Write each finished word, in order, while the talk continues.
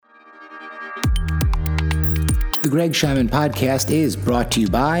The Greg Scheinman Podcast is brought to you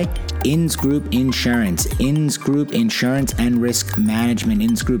by Inns Group Insurance. Inns Group Insurance and Risk Management.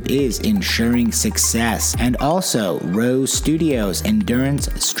 Inns Group is ensuring success. And also Rose Studios.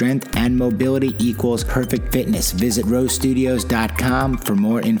 Endurance, strength, and mobility equals perfect fitness. Visit rosestudios.com for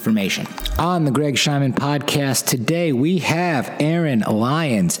more information. On the Greg Scheinman Podcast today, we have Aaron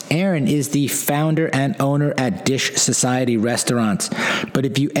Lyons. Aaron is the founder and owner at Dish Society Restaurants. But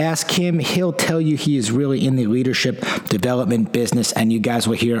if you ask him, he'll tell you he is really in the leadership development business, and you guys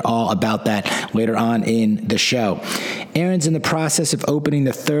will hear all about that later on in the show. Aaron's in the process of opening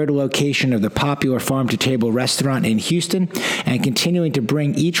the third location of the popular farm-to-table restaurant in Houston and continuing to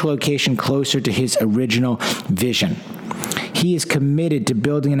bring each location closer to his original vision. He is committed to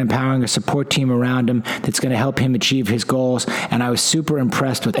building and empowering a support team around him that's going to help him achieve his goals, and I was super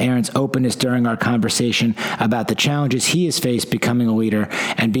impressed with Aaron's openness during our conversation about the challenges he has faced becoming a leader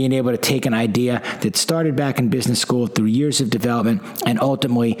and being able to take an idea that started back in business school through years of development and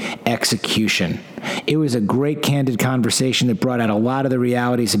ultimately execution. It was a great, candid conversation that brought out a lot of the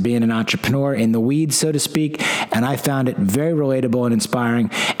realities of being an entrepreneur in the weeds, so to speak, and I found it very relatable and inspiring,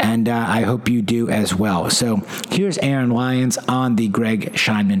 and I hope you do as well. So here's Aaron Lyons on the Greg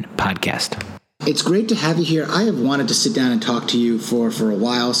Scheinman Podcast. It's great to have you here. I have wanted to sit down and talk to you for a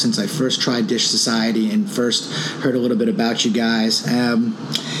while since I first tried Dish Society and first heard a little bit about you guys, and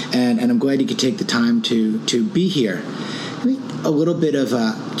I'm glad you could take the time to be here. A little bit of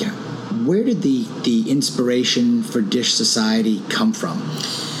where did the inspiration for Dish Society come from?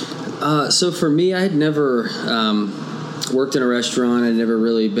 So for me, I had never worked in a restaurant. I'd never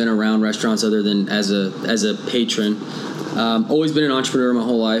really been around restaurants other than as a patron. Always been an entrepreneur my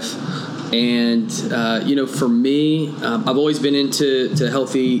whole life. And, for me, I've always been into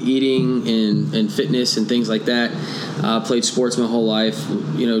healthy eating and fitness and things like that. Played sports my whole life,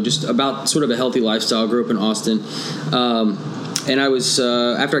 just about sort of a healthy lifestyle. Grew up in Austin. And I was,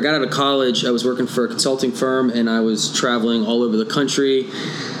 after I got out of college, I was working for a consulting firm, and I was traveling all over the country,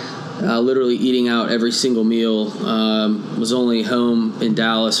 literally eating out every single meal. Was only home in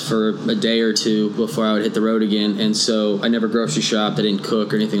Dallas for a day or two before I would hit the road again. And so I never grocery shopped. I didn't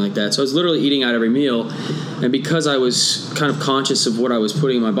cook or anything like that. So I was literally eating out every meal. And because I was kind of conscious of what I was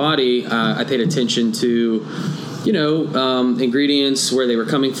putting in my body, I paid attention to ingredients, where they were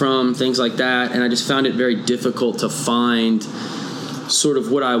coming from, things like that. And I just found it very difficult to find sort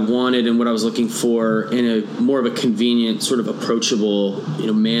of what I wanted and what I was looking for in a more of a convenient, sort of approachable,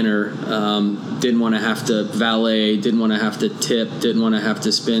 manner. Didn't want to have to valet, didn't want to have to tip, didn't want to have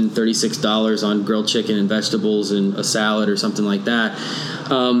to spend $36 on grilled chicken and vegetables and a salad or something like that.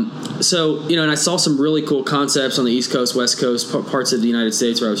 And I saw some really cool concepts on the East Coast, West Coast, parts of the United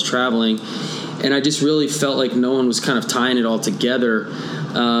States where I was traveling. And I just really felt like no one was kind of tying it all together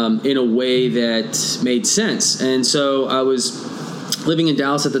in a way that made sense. And so I was living in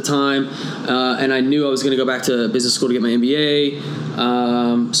Dallas at the time, and I knew I was going to go back to business school to get my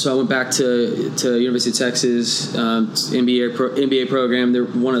MBA. So I went back to University of Texas, MBA program. They're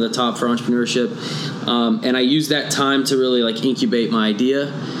one of the top for entrepreneurship. And I used that time to really incubate my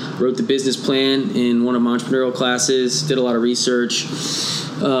idea. Wrote the business plan in one of my entrepreneurial classes, did a lot of research,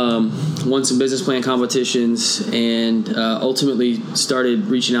 won some business plan competitions, and ultimately started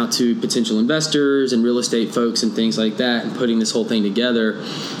reaching out to potential investors and real estate folks and things like that, and putting this whole thing together.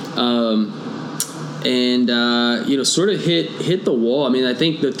 Sort of hit the wall. I mean, I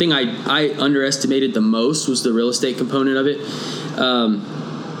think the thing I underestimated the most was the real estate component of it.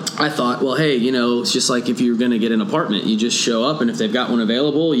 I thought, well, hey, it's just like if you're going to get an apartment, you just show up, and if they've got one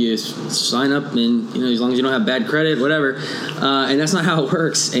available, you sign up, and, as long as you don't have bad credit, whatever. And that's not how it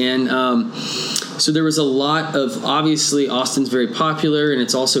works. And so there was a lot of, obviously, Austin's very popular, and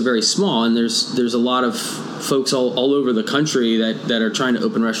it's also very small, and there's a lot of folks all over the country that are trying to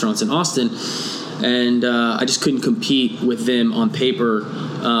open restaurants in Austin, and I just couldn't compete with them on paper,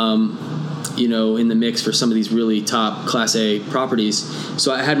 in the mix for some of these really top Class A properties.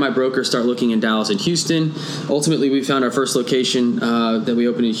 So I had my broker start looking in Dallas and Houston. Ultimately, we found our first location that we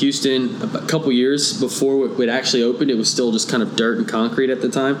opened in Houston a couple years before it actually opened. It was still just kind of dirt and concrete at the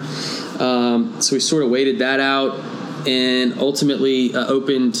time. So we sort of waited that out, and ultimately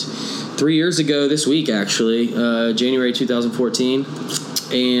opened 3 years ago this week, actually, January 2014.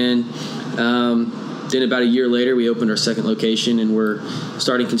 And then about a year later, we opened our second location, and we're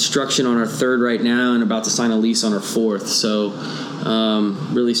starting construction on our third right now, and about to sign a lease on our fourth. So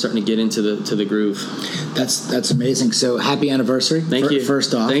really starting to get into the groove. That's amazing. So happy anniversary. Thank you.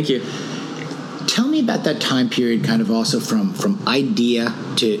 First off. Thank you. tell me about that time period, kind of also from idea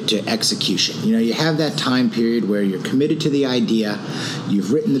to execution. You have that time period where you're committed to the idea,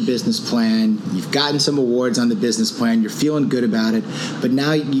 you've written the business plan, you've gotten some awards on the business plan, you're feeling good about it, but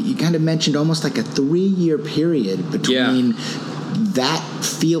now you kind of mentioned almost like a 3-year period between that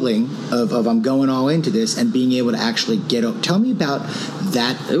feeling of I'm going all into this and being able to actually get up. Tell me about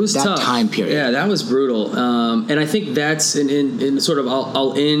that. It was that tough. Time period. Yeah, that was brutal. And I think that's in sort of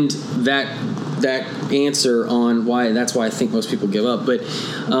I'll end that answer on why I think most people give up. But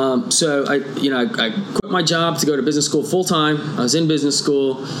so I quit my job to go to business school full time. I was in business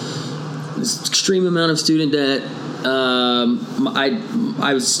school. Extreme amount of student debt.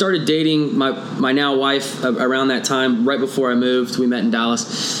 I started dating my now wife around that time, right before I moved. We met in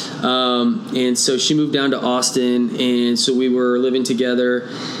Dallas. And so she moved down to Austin, and so we were living together.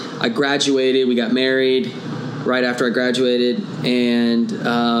 I graduated. We got married right after I graduated, and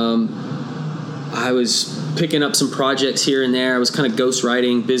I was picking up some projects here and there. I was kind of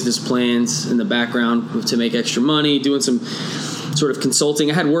ghostwriting business plans in the background to make extra money, doing some sort of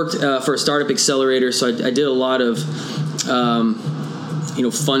consulting. I had worked for a startup accelerator, so I did a lot of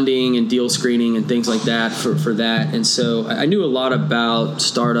funding and deal screening and things like that for that. And so I knew a lot about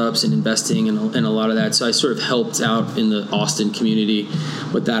startups and investing and a lot of that. So I sort of helped out in the Austin community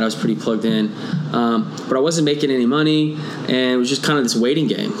with that. I was pretty plugged in. But I wasn't making any money, and it was just kind of this waiting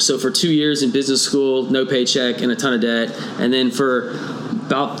game. So for 2 years in business school, no paycheck and a ton of debt. And then for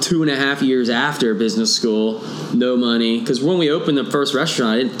about 2.5 years after business school, no money. Because when we opened the first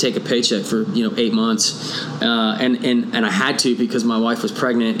restaurant, I didn't take a paycheck for 8 months, and I had to because my wife was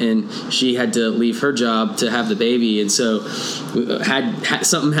pregnant and she had to leave her job to have the baby, and so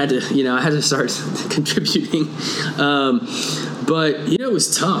something had to I had to start contributing. But it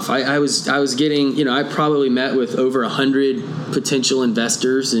was tough. I was getting I probably met with over 100 potential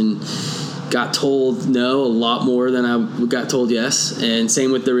investors and got told no a lot more than I got told yes, and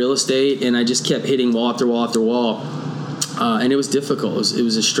same with the real estate, and I just kept hitting wall after wall after wall, and it was difficult. It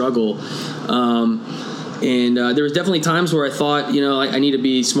was a struggle, and there was definitely times where I thought I need to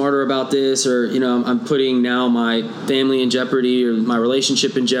be smarter about this, or I'm putting now my family in jeopardy or my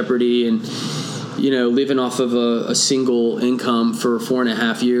relationship in jeopardy, and living off of a single income for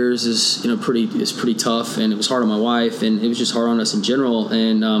 4.5 years is pretty tough, and it was hard on my wife, and it was just hard on us in general.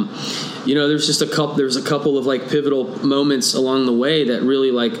 And there's a couple of like pivotal moments along the way that really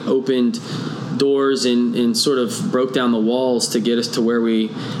like opened doors and sort of broke down the walls to get us to where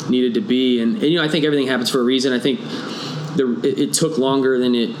we needed to be. And I think everything happens for a reason. I think it took longer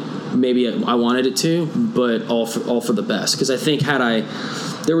than maybe I wanted it to, but all for the best. Because I think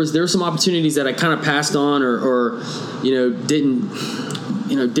there were some opportunities that I kind of passed on or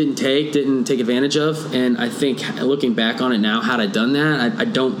didn't take advantage of, and I think looking back on it now, had I done that, I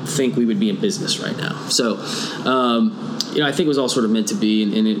don't think we would be in business right now. So I think it was all sort of meant to be,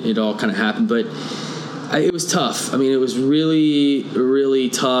 and it all kind of happened, but it was tough. I mean, it was really, really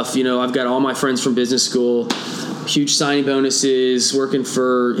tough. I've got all my friends from business school, huge signing bonuses, working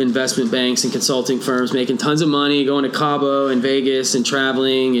for investment banks and consulting firms, making tons of money, going to Cabo and Vegas and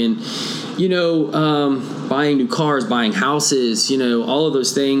traveling and, buying new cars, buying houses, all of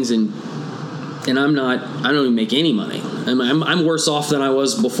those things. And I don't even make any money. I'm worse off than I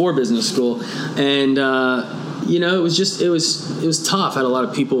was before business school. And, it was tough. I had a lot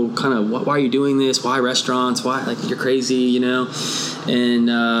of people kind of, why are you doing this? Why restaurants? Why, like, you're crazy, And,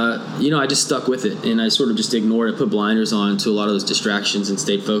 I just stuck with it, and I sort of just ignored it, put blinders on to a lot of those distractions and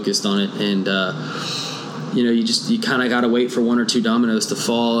stayed focused on it. And, you kind of got to wait for one or two dominoes to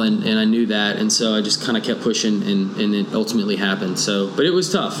fall. And I knew that. And so I just kind of kept pushing, and it ultimately happened. So, but it was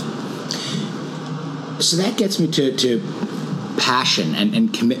tough. So that gets me to passion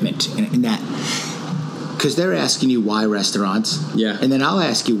and commitment in that. Because they're asking you why restaurants. Yeah. And then I'll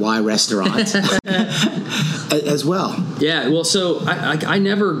ask you why restaurants as well. Yeah. Well, so I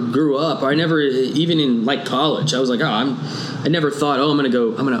never grew up. I never, even in like college, I was like, I never thought, I'm going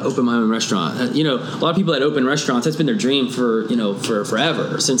to open my own restaurant. A lot of people that open restaurants, that's been their dream for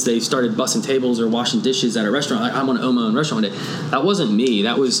forever, since they started bussing tables or washing dishes at a restaurant. Like, I want to own my own restaurant one day. That wasn't me.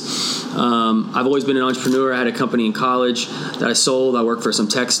 That was, I've always been an entrepreneur. I had a company in college that I sold. I worked for some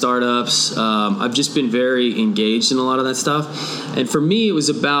tech startups. I've just been very engaged in a lot of that stuff. And for me, it was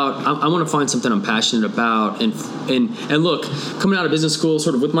about, I want to find something I'm passionate about. And look, coming out of business school,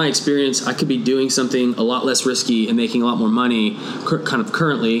 sort of with my experience, I could be doing something a lot less risky and making a lot more money kind of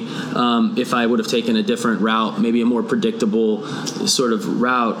currently, if I would have taken a different route, maybe a more predictable sort of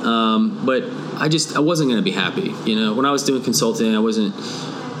route. But I wasn't going to be happy. When I was doing consulting, I wasn't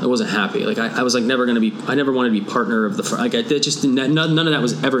I wasn't happy. Like I was like never going to be. I never wanted to be partner of the. Like that just none of that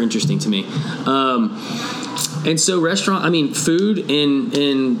was ever interesting to me. And so food and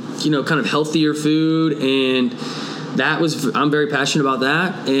kind of healthier food, and I'm very passionate about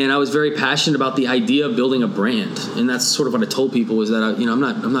that, and I was very passionate about the idea of building a brand, and that's sort of what I told people was that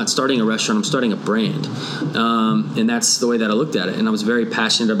I'm not starting a restaurant, I'm starting a brand, and that's the way that I looked at it, and I was very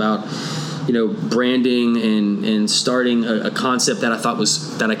passionate about branding and starting a concept that I thought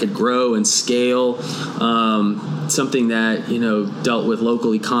that I could grow and scale, something that dealt with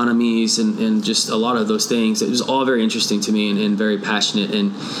local economies and just a lot of those things. It was all very interesting to me and very passionate,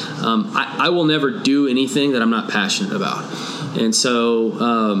 and I will never do anything that I'm not passionate about, and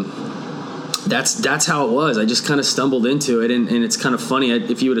so that's how it was. I just kind of stumbled into it, and it's kind of funny.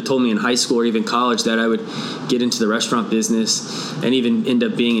 If you would have told me in high school or even college that I would get into the restaurant business and even end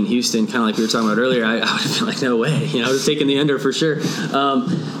up being in Houston, kind of like we were talking about earlier, I would have been like, no way. I would have taken the under for sure.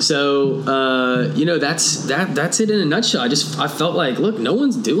 That's it in a nutshell. I felt like, look, no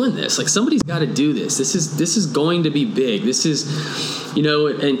one's doing this. Like, somebody's got to do this. This is going to be big. This is,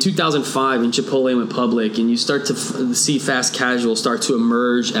 in 2005 when Chipotle went public, and you start to see fast casual start to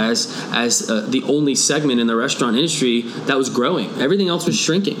emerge as the only segment in the restaurant industry that was growing. Everything else was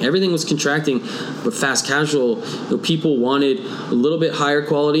shrinking. Everything was contracting. But fast casual, people wanted a little bit higher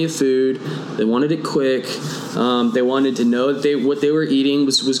quality of food. They wanted it quick. They wanted to know that what they were eating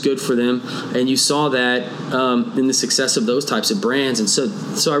was good for them. And you saw that in the success of those types of brands. And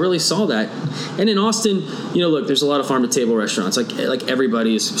so I really saw that. And in Austin, look, there's a lot of farm to table restaurants. Like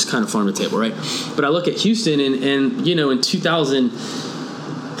everybody is kind of farm to table, right? But I look at Houston, and in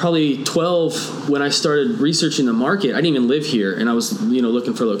 2012, when I started researching the market, I didn't even live here, and I was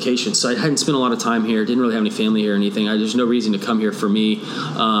looking for locations. So I hadn't spent a lot of time here. Didn't really have any family here or anything. There's no reason to come here for me,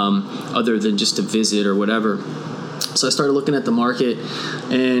 other than just to visit or whatever. So I started looking at the market,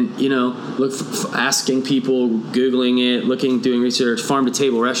 and asking people, Googling it, doing research, farm to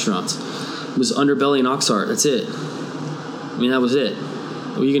table restaurants. It was Underbelly and Oxheart. That's it. I mean, that was it.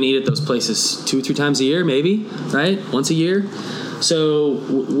 Well, you can eat at those places 2 or 3 times a year, maybe, right? Once a year. So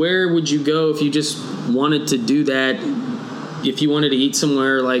where would you go if you just wanted to do that? If you wanted to eat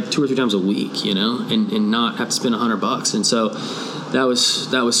somewhere like 2 or 3 times a week, and not have to spend $100. And so that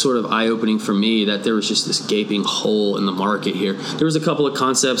was sort of eye-opening for me, that there was just this gaping hole in the market here. There was a couple of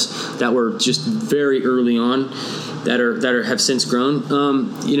concepts that were just very early on that have since grown,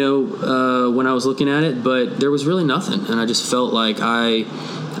 when I was looking at it, but there was really nothing, and I just felt like I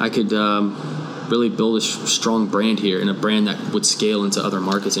could really build a strong brand here, and a brand that would scale into other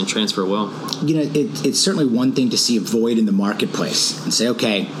markets and transfer well. It's certainly one thing to see a void in the marketplace and say,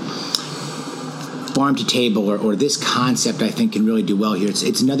 okay, farm to table or this concept I think can really do well here.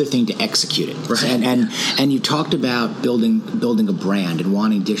 It's another thing to execute it. Right. And you talked about building a brand and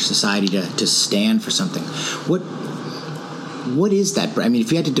wanting Dish Society to stand for something. What is that brand? I mean,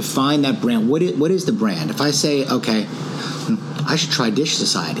 if you had to define that brand, what is the brand? If I say, okay, I should try Dish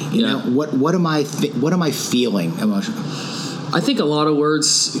Society, what am I feeling emotionally? I think a lot of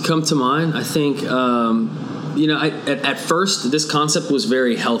words come to mind. I think at first this concept was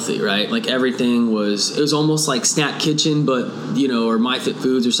very healthy, right? Like it was almost like Snack Kitchen, but or My Fit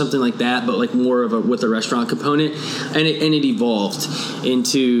Foods or something like that, but like more of with a restaurant component, and it evolved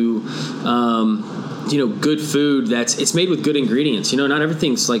into good food it's made with good ingredients. Not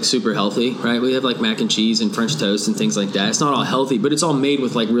everything's like super healthy, right? We have like mac and cheese and French toast and things like that. It's not all healthy, but it's all made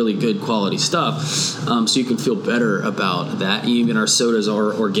with like really good quality stuff. So you can feel better about that. Even our sodas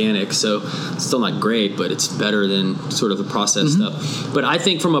are organic, so it's still not great, but it's better than sort of the processed stuff. But I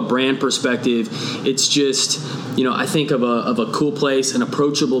think from a brand perspective, it's just, I think of a cool place, an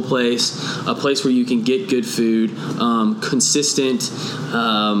approachable place, a place where you can get good food, consistent,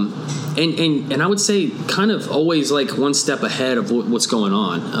 and I would say kind of always like one step ahead of what's going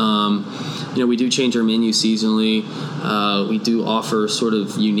on. We do change our menu seasonally. We do offer sort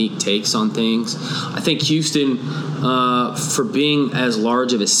of unique takes on things. I think Houston, for being as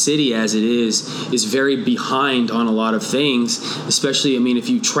large of a city as it is very behind on a lot of things, especially, if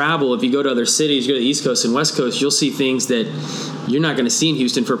you go to other cities, you go to the East Coast and West Coast, you'll see things that you're not going to see in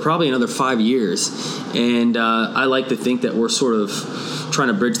Houston for probably another 5 years. And I like to think that we're sort of trying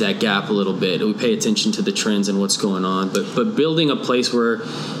to bridge that gap a little bit. We pay attention to the trends and what's going on, but building a place where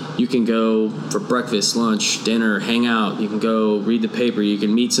you can go for breakfast, lunch, dinner, hang out. You can go read the paper. You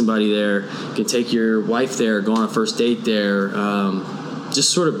can meet somebody there. You can take your wife there, go on a first date there.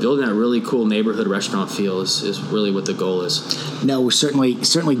 Just sort of building that really cool neighborhood restaurant feel is really what the goal is. No, we're certainly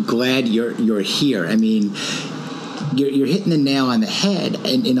glad you're here. you're hitting the nail on the head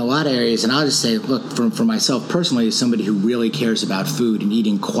in a lot of areas. And I'll just say, look, for myself personally, as somebody who really cares about food and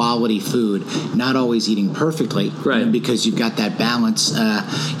eating quality food, not always eating perfectly, right? Because you've got that balance,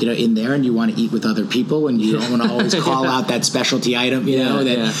 in there, and you want to eat with other people, and you don't want to always call out that specialty item,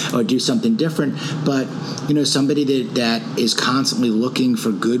 or do something different. But somebody that is constantly looking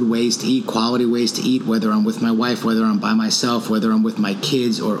for good ways to eat, quality ways to eat, whether I'm with my wife, whether I'm by myself, whether I'm with my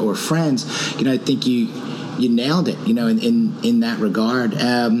kids or friends, I think you nailed it, in that regard.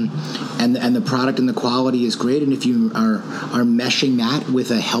 And the product and the quality is great. And if you are meshing that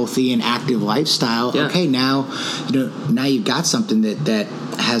with a healthy and active lifestyle, okay, now you've got something that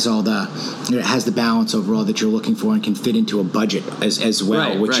has all the has the balance overall that you're looking for and can fit into a budget as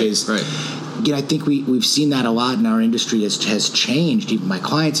well, which is. I think we've seen that a lot in our industry has changed. Even my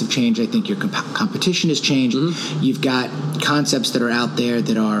clients have changed. I think your competition has changed. Mm-hmm. You've got concepts that are out there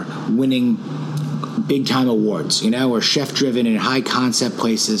that are winning big time awards, or chef driven in high concept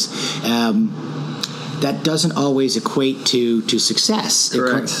places. That doesn't always equate to success.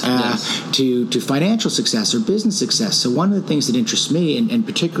 Correct. To financial success or business success. So one of the things that interests me, and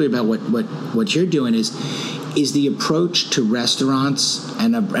particularly about what you're doing, is the approach to restaurants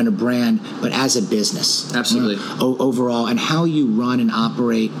and a brand, but as a business. Absolutely. Overall, and how you run and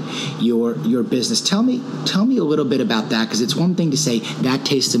operate your business. Tell me a little bit about that, because it's one thing to say that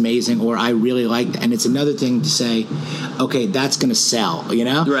tastes amazing, or I really like that, and it's another thing to say, okay, that's going to sell,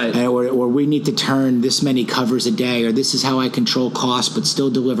 right? Or we need to turn this many covers a day, or this is how I control costs but still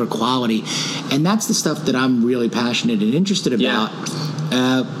deliver quality, and that's the stuff that I'm really passionate and interested about,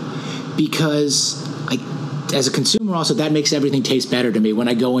 because as a consumer also, that makes everything taste better to me when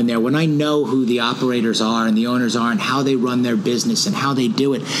I go in there, when I know who the operators are and the owners are and how they run their business and how they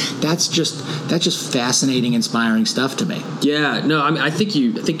do it. That's just fascinating, inspiring stuff to me. Yeah, no, I think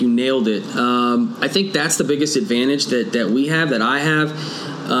you nailed it. I think that's the biggest advantage that we have, that I have,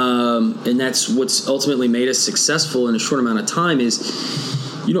 and that's what's ultimately made us successful in a short amount of time is,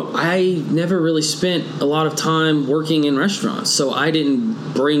 I never really spent a lot of time working in restaurants, so I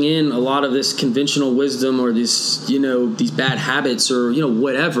didn't bring in a lot of this conventional wisdom or this, these bad habits or,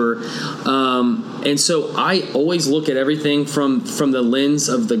 whatever. And so I always look at everything from the lens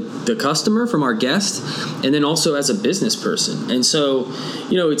of the customer, from our guest, and then also as a business person. And so,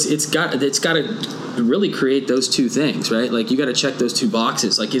 it's got to really create those two things, right? Like, you got to check those two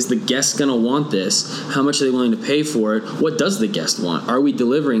boxes. Like, is the guest going to want this? How much are they willing to pay for it? What does the guest want? Are we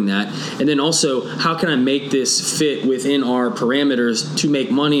delivering that? And then also, how can I make this fit within our parameters to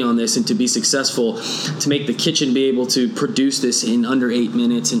make money on this and to be successful, to make the kitchen be able to produce this in under 8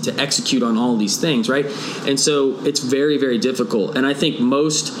 minutes and to execute on all these things, right? And so it's very, very difficult. And I think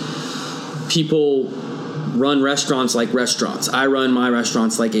most people run restaurants like restaurants. I run my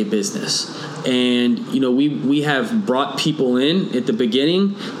restaurants like a business. And, we have brought people in at the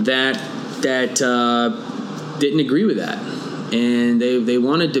beginning that didn't agree with that. And they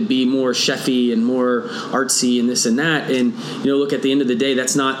wanted to be more chefy and more artsy and this and that. And, look, at the end of the day,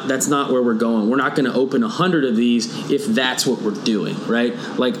 that's not where we're going. We're not going to open 100 of these if that's what we're doing, right?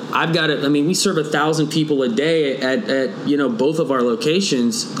 Like, we serve 1,000 people a day at both of our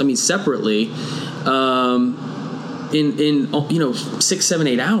locations, separately, in 6, 7,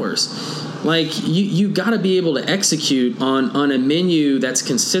 8 hours. Like, you got to be able to execute on a menu that's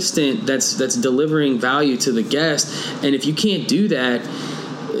consistent, that's delivering value to the guest. And if you can't do that,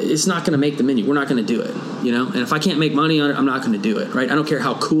 it's not going to make the menu. We're not going to do it, And if I can't make money on it, I'm not going to do it, right? I don't care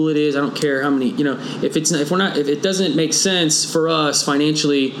how cool it is. I don't care how many, if it doesn't make sense for us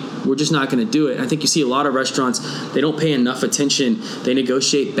financially, we're just not going to do it. And I think you see a lot of restaurants, they don't pay enough attention. They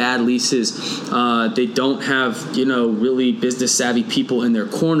negotiate bad leases. They don't have, really business savvy people in their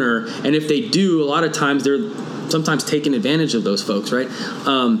corner. And if they do, a lot of times they're sometimes taking advantage of those folks, right?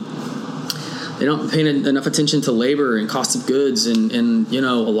 They don't pay enough attention to labor and cost of goods and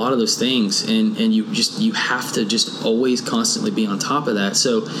a lot of those things. And you have to just always constantly be on top of that.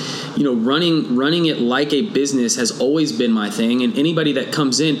 So, running it like a business has always been my thing. And anybody that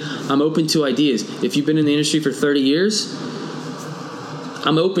comes in, I'm open to ideas. If you've been in the industry for 30 years,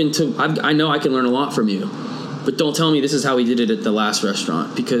 I'm open to, I know I can learn a lot from you. But don't tell me this is how we did it at the last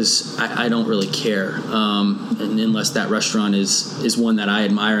restaurant, because I don't really care. And unless that restaurant is one that I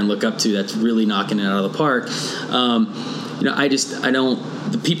admire and look up to, that's really knocking it out of the park.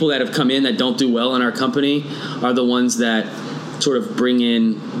 The people that have come in that don't do well in our company are the ones that sort of bring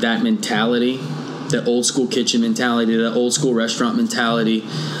in that mentality, that old school kitchen mentality, that old school restaurant mentality,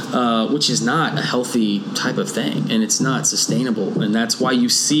 which is not a healthy type of thing, and it's not sustainable. And that's why you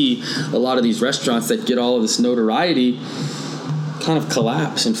see a lot of these restaurants that get all of this notoriety kind of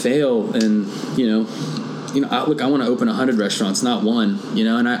collapse and fail, and I want to open 100 restaurants, not one,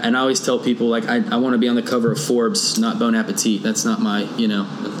 and I always tell people, like, I want to be on the cover of Forbes, not Bon Appetit. That's not my,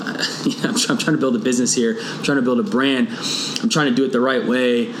 I'm trying to build a business here. I'm trying to build a brand. I'm trying to do it the right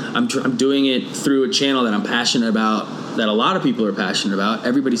way. I'm doing it through a channel that I'm passionate about, that a lot of people are passionate about.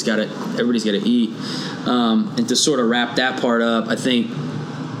 Everybody's got to eat. And to sort of wrap that part up, I think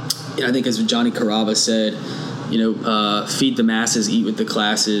as Johnny Carava said, feed the masses, eat with the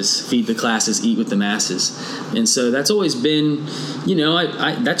classes. Feed the classes, eat with the masses. And so that's always been,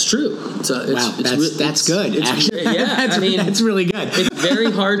 that's true. That's good. Actually, yeah, that's really good. It's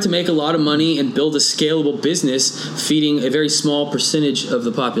very hard to make a lot of money and build a scalable business feeding a very small percentage of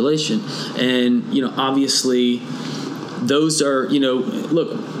the population. And, obviously, those are,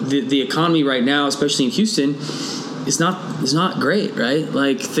 look, the economy right now, especially in Houston, is not great, right?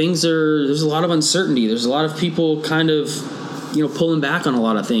 Like, there's a lot of uncertainty. There's a lot of people kind of, pulling back on a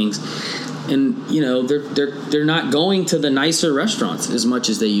lot of things. And, they're not going to the nicer restaurants as much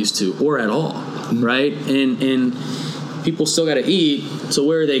as they used to, or at all, right? And people still got to eat, so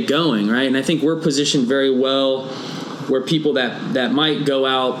where are they going, right? And I think we're positioned very well where people that might go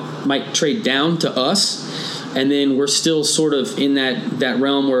out might trade down to us, and then we're still sort of in that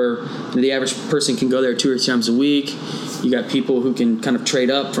realm where the average person can go there 2 or 3 times a week. You got people who can kind of trade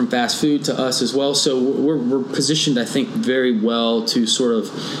up from fast food to us as well. So we're positioned, I think, very well to sort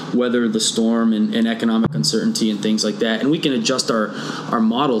of weather the storm and economic uncertainty and things like that. And we can adjust our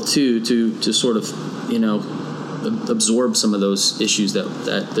model too to sort of, absorb some of those issues that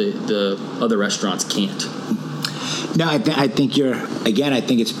the other restaurants can't. No, I think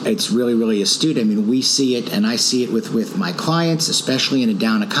it's really, really astute. I mean, we see it, and I see it with my clients, especially in a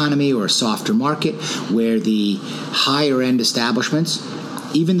down economy or a softer market, where the higher end establishments,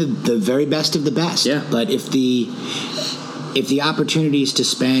 even the very best of the best, but if the opportunities to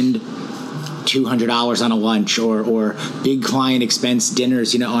spend $200 on a lunch or big client expense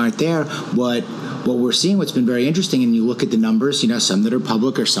dinners, aren't there, what we're seeing, what's been very interesting, and you look at the numbers, some that are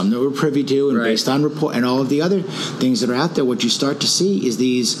public or some that we're privy to, and based on report and all of the other things that are out there, what you start to see is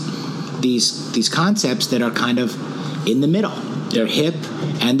these concepts that are kind of in the middle. They're hip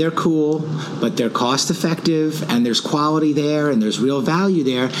and they're cool, but they're cost effective, and there's quality there, and there's real value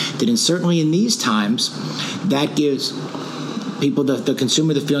there. That certainly in these times, that gives people, the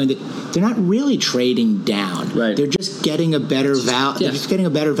consumer, the feeling that they're not really trading down. Right. They're just getting a better value. They're just getting a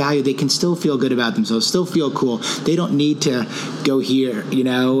better value. They can still feel good about themselves, still feel cool. They don't need to go here,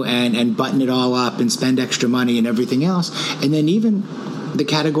 and button it all up and spend extra money and everything else. And then even the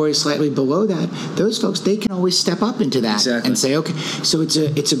category slightly below that, those folks, they can always step up into that and say, okay. So it's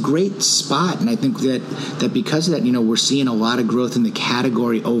a great spot, and I think that because of that, we're seeing a lot of growth in the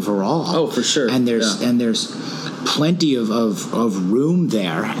category overall. Oh, for sure. And there's plenty of room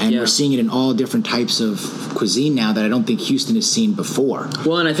there, and we're seeing it in all different types of cuisine now that I don't think Houston has seen before.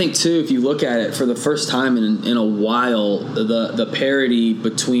 Well, and I think too, if you look at it for the first time in a while, the parity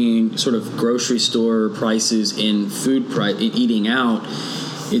between sort of grocery store prices and food price, eating out,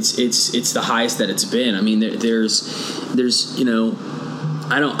 it's the highest that it's been. I mean, there's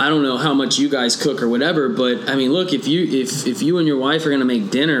I don't know how much you guys cook or whatever, but I mean, look, if you and your wife are going to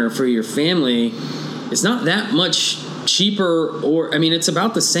make dinner for your family, it's not that much cheaper, it's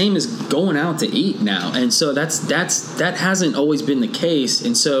about the same as going out to eat now. And so that hasn't always been the case.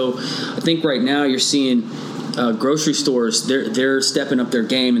 And so I think right now you're seeing grocery stores, they're stepping up their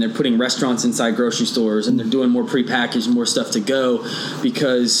game, and they're putting restaurants inside grocery stores, and they're doing more prepackaged, more stuff to go,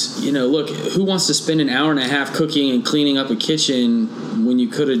 because look, who wants to spend an hour and a half cooking and cleaning up a kitchen when you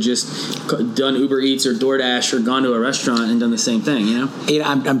could have just done Uber Eats or DoorDash or gone to a restaurant and done the same thing?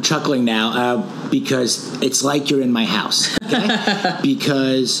 I'm chuckling now because it's like you're in my house, okay?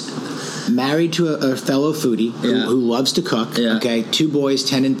 Because married to a fellow foodie who loves to cook, okay? 2 boys,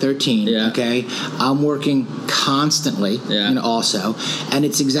 10 and 13, okay? I'm working constantly, also, and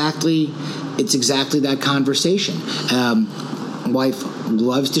it's exactly that conversation. Wife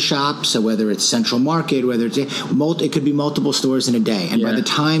loves to shop, so whether it's Central Market, whether it could be multiple stores in a day, and by the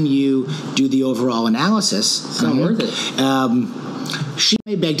time you do the overall analysis, it's not worth it. She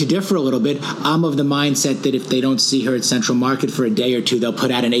may beg to differ a little bit. I'm of the mindset that if they don't see her at Central Market for a day or two, they'll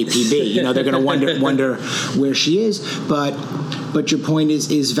put out an APB. They're going to wonder where she is. But your point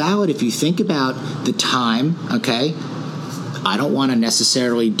is valid. If you think about the time, okay, I don't want to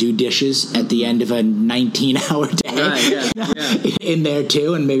necessarily do dishes at the end of a 19-hour day in there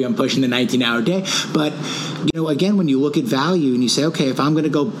too, and maybe I'm pushing the 19-hour day. But, again, when you look at value and you say, okay, if I'm going to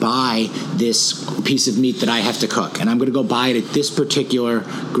go buy this piece of meat that I have to cook, and I'm going to go buy it at this particular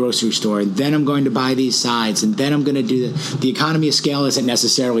grocery store, and then I'm going to buy these sides, and then I'm going to do the economy of scale isn't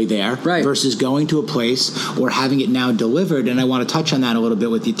necessarily there, versus going to a place or having it now delivered. And I want to touch on that a little bit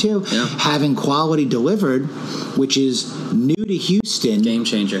with you too. Having quality delivered, which is new to Houston, game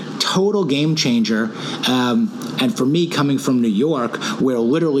changer, total game changer. And for me, coming from New York, where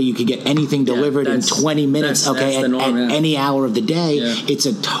literally you could get anything delivered in 20 minutes, at any hour of the day, it's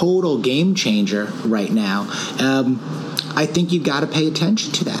a total game changer right now. I think you've got to pay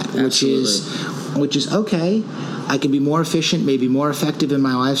attention to that, which is okay. I can be more efficient, maybe more effective in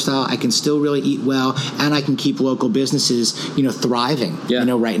my lifestyle. I can still really eat well, and I can keep local businesses, thriving,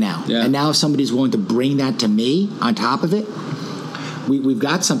 right now. Yeah. And now if somebody's willing to bring that to me on top of it, we've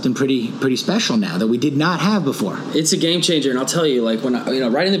got something pretty special now that we did not have before. It's a game changer, and I'll tell you, like when I,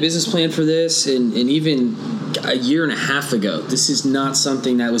 writing the business plan for this, and even a year and a half ago, this is not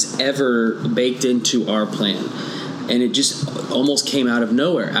something that was ever baked into our plan, and it just almost came out of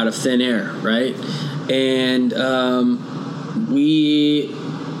nowhere, out of thin air, right? And we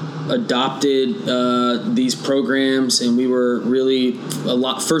adopted these programs, and we were really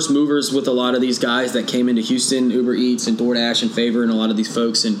first movers with a lot of these guys that came into Houston, Uber Eats and DoorDash and Favor and a lot of these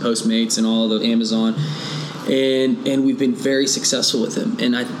folks, and Postmates and all of the Amazon. And we've been very successful with them.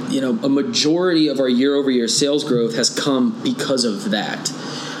 And a majority of our year-over-year sales growth has come because of that.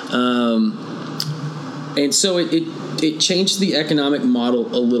 And so it changed the economic model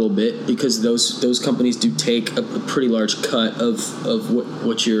a little bit, because those companies do take a pretty large cut of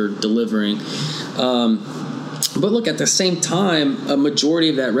what you're delivering. But look, at the same time, a majority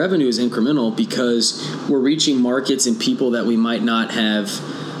of that revenue is incremental, because we're reaching markets and people that we might not have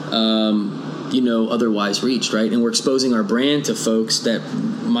otherwise reached, right? And we're exposing our brand to folks that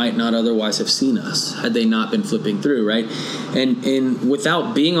might not otherwise have seen us had they not been flipping through, right? And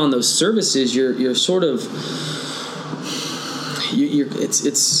without being on those services, you're sort of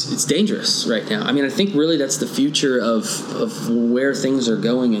it's dangerous right now. I mean, I think really that's the future of where things are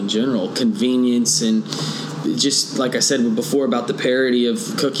going in general. Convenience, and just like I said before about the parity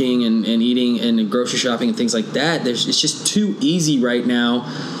of cooking and eating and grocery shopping and things like that. It's just too easy right now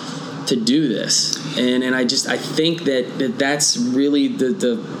to do this, and I think that's really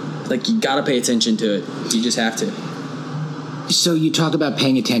the you got to pay attention to it. You just have to. So you talk about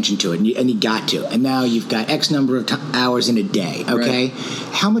paying attention to it, and you got to, and now you've got X number of hours in a day. Okay, right.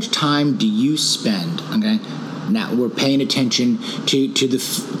 How much time do you spend? Okay, now we're paying attention to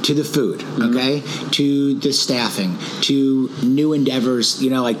the food. Okay, to the staffing, to new endeavors.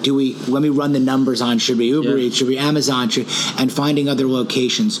 Let me run the numbers on, should we Uber Eats, should we Amazon, and finding other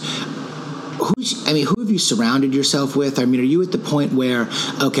locations. Who have you surrounded yourself with? I mean, are you at the point where,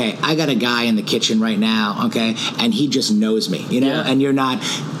 okay, I got a guy in the kitchen right now, okay, and he just knows me, and you're not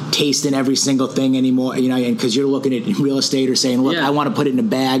tasting every single thing anymore, and because you're looking at real estate or saying, look, I want to put it in a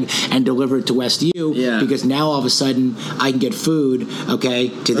bag and deliver it to West U, because now all of a sudden I can get food, okay,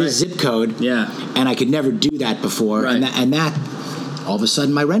 to this zip code, and I could never do that before, and that all of a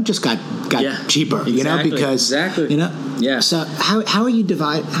sudden my rent just got cheaper, because So how are you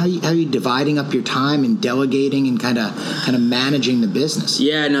dividing up your time and delegating and kind of managing the business?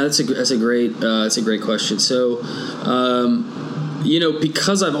 Yeah, no, that's a great question. So,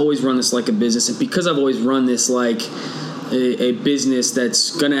 because I've always run this like a business, and because I've always run this like a business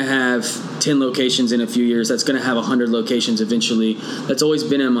that's going to have 10 locations in a few years, that's going to have 100 locations eventually, that's always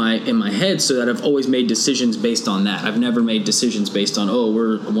been in my head, so that I've always made decisions based on that. I've never made decisions based on,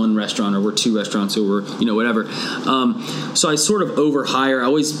 we're one restaurant or we're two restaurants or we're, whatever. So I sort of overhire.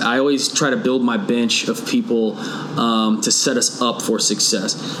 I always try to build my bench of people to set us up for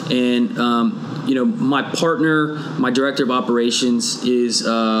success. And, my partner, my director of operations is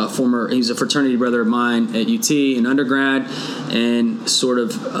he's a fraternity brother of mine at UT in undergrad, and sort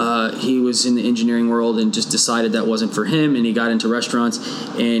of he was in the engineering world and just decided that wasn't for him, and he got into restaurants,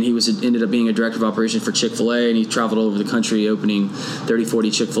 and he ended up being a director of operations for Chick-fil-A, and he traveled all over the country opening 30,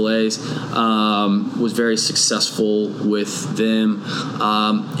 40 Chick-fil-A's, was very successful with them,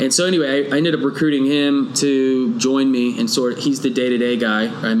 and so anyway, I ended up recruiting him to join me, and he's the day-to-day guy.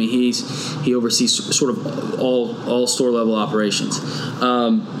 I mean, he oversees sort of all store level operations.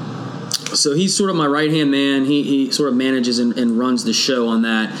 So he's sort of my right-hand man. He sort of manages and runs the show on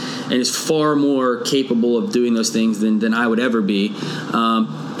that, and is far more capable of doing those things than I would ever be.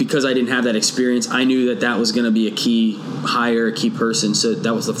 Because I didn't have that experience, I knew that was going to be a key hire, a key person, so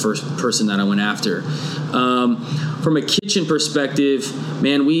that was the first person that I went after. from a kitchen perspective,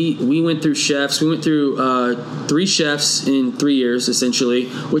 man, we went through chefs. We went through 3 chefs in 3 years, essentially,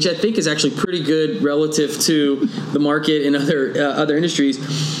 which I think is actually pretty good relative to the market in other industries.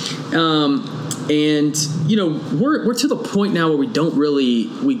 And we're to the point now where we don't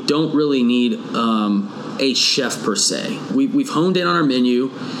really need a chef per se. We've honed in on our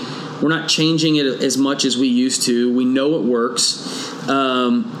menu. We're not changing it as much as we used to. We know it works.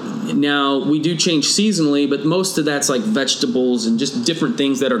 Now, we do change seasonally, but most of that's like vegetables and just different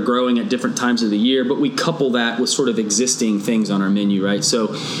things that are growing at different times of the year. But we couple that with sort of existing things on our menu, right?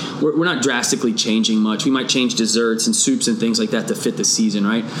 So we're not drastically changing much. We might change desserts and soups and things like that to fit the season,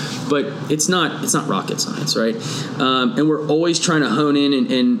 right? But it's not rocket science, right? And we're always trying to hone in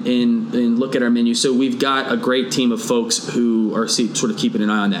and look at our menu. So we've got a great team of folks who are sort of keeping an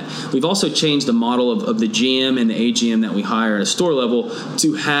eye on that. We've also changed the model of the GM and the AGM that we hire at a store level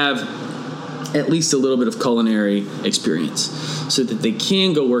to have at least a little bit of culinary experience so that they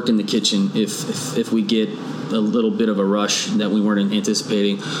can go work in the kitchen if we get a little bit of a rush that we weren't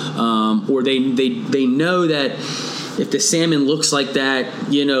anticipating, or they know that if the salmon looks like that,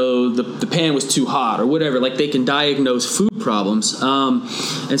 the pan was too hot or whatever, like they can diagnose food problems.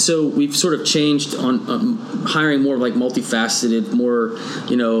 And so we've sort of changed on hiring more like multifaceted, more,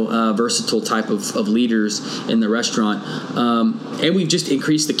 versatile type of leaders in the restaurant. And we've just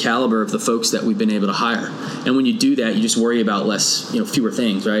increased the caliber of the folks that we've been able to hire. And when you do that, you just worry about fewer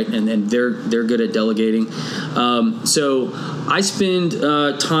things, right? And they're good at delegating. So I spend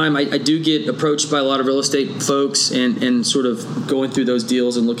time, I do get approached by a lot of real estate folks and sort of going through those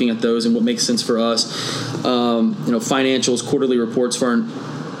deals and looking at those and what makes sense for us. Financials, quarterly reports for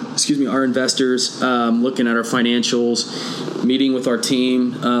our investors, looking at our financials, meeting with our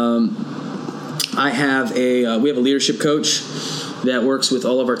team. We have a leadership coach that works with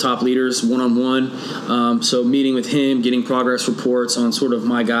all of our top leaders one-on-one. So meeting with him, getting progress reports on sort of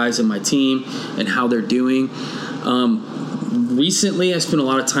my guys and my team and how they're doing. Recently, I spent a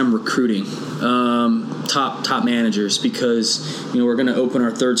lot of time recruiting top managers because we're going to open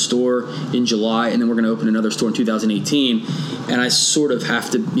our 3rd store in July, and then we're going to open another store in 2018. And I sort of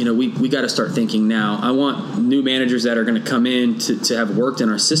have to, we got to start thinking now. I want new managers that are going to come in to have worked in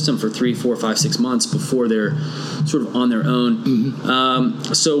our system for 3, 4, 5, 6 months before they're sort of on their own.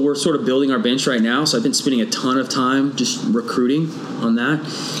 Mm-hmm. So we're sort of building our bench right now. So I've been spending a ton of time just recruiting on that,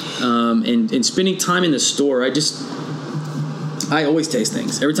 and spending time in the store. I always taste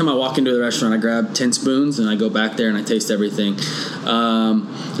things. Every time I walk into the restaurant, I grab 10 spoons and I go back there and I taste everything.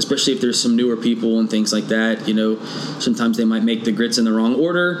 Especially if there's some newer people and things like that. Sometimes they might make the grits in the wrong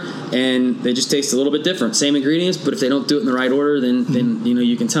order and they just taste a little bit different. Same ingredients, but if they don't do it in the right order, then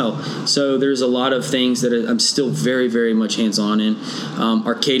you can tell. So there's a lot of things that I'm still very, very much hands-on in.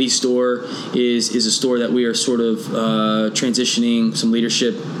 Our Katy store is a store that we are sort of transitioning some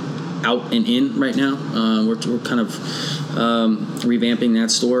leadership out and in right now. We're kind of revamping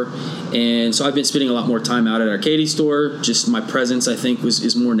that store, and so I've been spending a lot more time out at our Katy store. Just my presence, I think,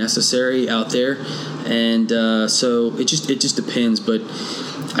 is more necessary out there, and so it just depends. But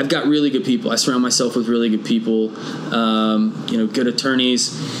I've got really good people. I surround myself with really good people. Good attorneys,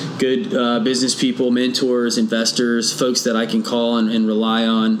 good business people, mentors, investors, folks that I can call and rely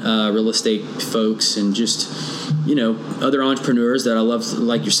on, real estate folks, and just other entrepreneurs that I love,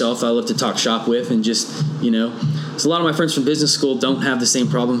 like yourself. I love to talk shop with, and just so a lot of my friends from business school don't have the same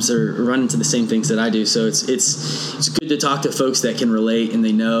problems or run into the same things that I do. So it's good to talk to folks that can relate and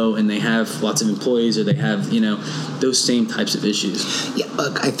they know and they have lots of employees or they have those same types of issues. Yeah,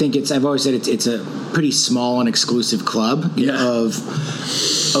 look, I think I've always said it's a pretty small and exclusive club of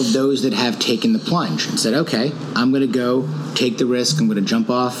those that have taken the plunge and said, okay, I'm going to go take the risk. I'm going to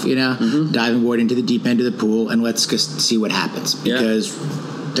jump off, diving board into the deep end of the pool, and let's just see what happens because.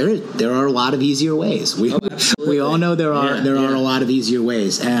 There are a lot of easier ways. We all know there are a lot of easier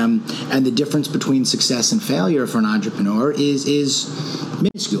ways, and the difference between success and failure for an entrepreneur is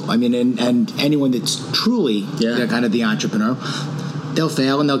minuscule. I mean, and anyone that's truly kind of the entrepreneur, they'll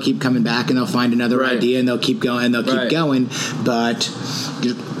fail and they'll keep coming back and they'll find another idea and they'll keep going and they'll keep going. But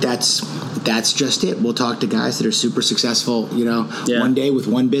that's just it. We'll talk to guys that are super successful, one day with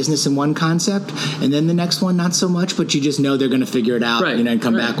one business and one concept, and then the next one not so much, but you just know they're going to figure it out, and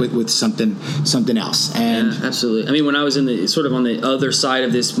come back with something else. And absolutely. I mean, when I was in the sort of on the other side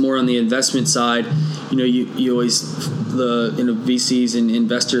of this, more on the investment side, you always VCs and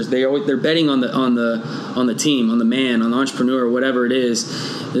investors, they're betting on the team, on the man, on the entrepreneur, whatever it is.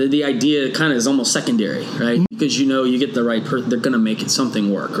 the idea kind of is almost secondary, right? Because you get the right person, they're going to make it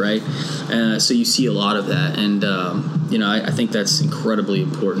something work, right? So you see a lot of that, and I think that's incredibly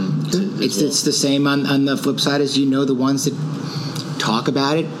important. It's the same on the flip side as the ones that talk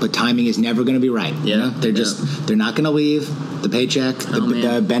about it, but timing is never going to be right. Yeah, they're not going to leave the paycheck,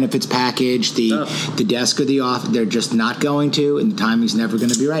 the benefits package, the desk or the office. They're just not going to, and the timing's never going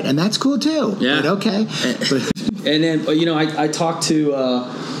to be right, and that's cool too. Yeah, but okay. And then I talk to.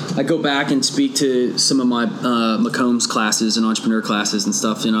 I go back and speak to some of my McCombs classes and entrepreneur classes and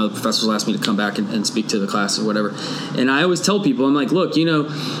stuff. The professors will ask me to come back and speak to the class or whatever. And I always tell people, I'm like, look,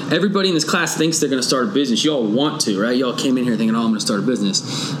 everybody in this class thinks they're going to start a business. You all want to, right? You all came in here thinking, I'm going to start a business.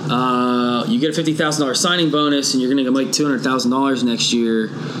 You get a $50,000 signing bonus, and you're going to make $200,000 next year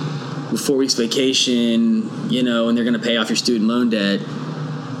with 4 weeks vacation, and they're going to pay off your student loan debt.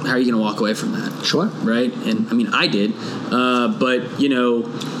 How are you going to walk away from that? Sure. Right? And I mean, I did. But,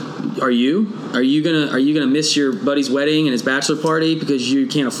 are you gonna miss your buddy's wedding and his bachelor party because you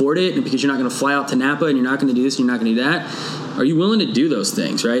can't afford it, and because you're not gonna fly out to Napa, and you're not gonna do this and you're not gonna do that? Are you willing to do those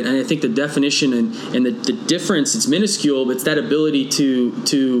things, right? And I think the definition and the difference, it's minuscule, but it's that ability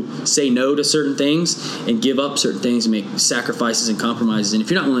to say no to certain things and give up certain things and make sacrifices and compromises. And if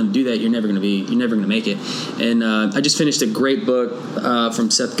you're not willing to do that, you're never gonna make it. And I just finished a great book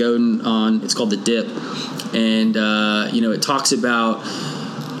from Seth Godin it's called The Dip, and it talks about.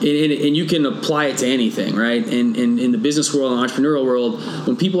 And you can apply it to anything, right? And in the business world and entrepreneurial world,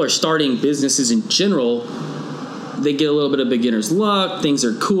 when people are starting businesses in general, they get a little bit of beginner's luck. Things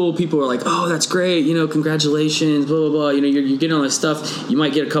are cool. People are like, oh, that's great. Congratulations, blah, blah, blah. You're getting all this stuff. You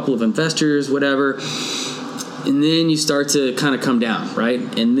might get a couple of investors, whatever. And then you start to kind of come down, right?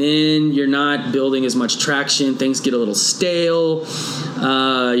 And then you're not building as much traction. Things get a little stale.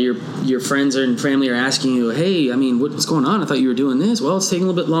 Your friends and family are asking you, hey, I mean, what's going on? I thought you were doing this. Well, it's taking a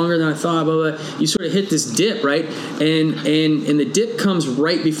little bit longer than I thought. Blah, blah. You sort of hit this dip, right? And the dip comes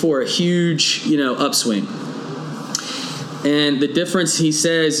right before a huge, upswing. And the difference, he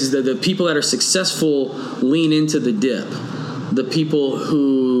says, is that the people that are successful lean into the dip. The people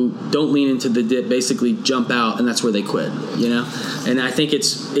who don't lean into the dip basically jump out, and that's where they quit. And I think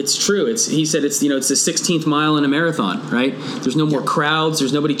it's true. He said it's the 16th mile in a marathon, right? There's no more crowds.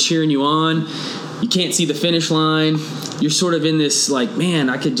 There's nobody cheering you on. You can't see the finish line. You're sort of in this like, man,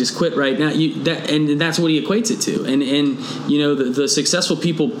 I could just quit right now. And that's what he equates it to. And the successful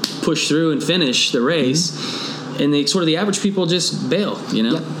people push through and finish the race, and the average people just bail.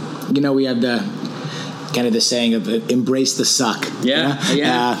 Yep. We have the kind of the saying of embrace the suck. Yeah.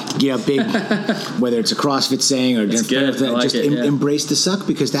 Big, whether it's a CrossFit saying or just embrace the suck,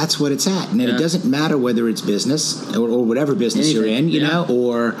 because that's what it's at. And it doesn't matter whether it's business or whatever business you're in,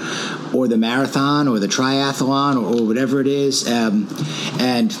 or the marathon or the triathlon or whatever it is.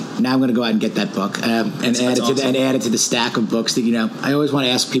 And now I'm going to go out and get that book and add it to the stack of books that, I always want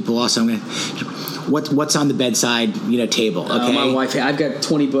to ask people also, what's on the bedside, table. Okay. My wife, I've got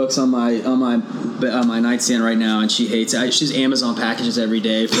 20 books on my nightstand right now, and she hates it. She's Amazon packages every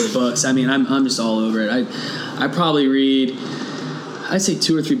day for books. I mean, I'm just all over it. I probably read, I'd say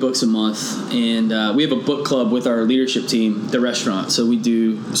 2 or 3 books a month, and we have a book club with our leadership team, the restaurant. So we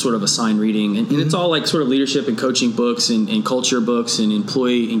do sort of assigned reading, and it's all like sort of leadership and coaching books and culture books and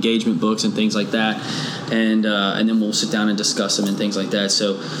employee engagement books and things like that. And then we'll sit down and discuss them and things like that.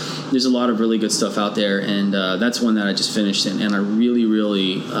 So there's a lot of really good stuff out there, and that's one that I just finished, and I really,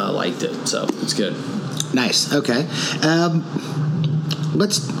 really liked it. So it's good. Nice. Okay.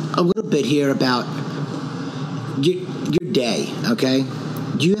 Let's a little bit here about your day. Okay.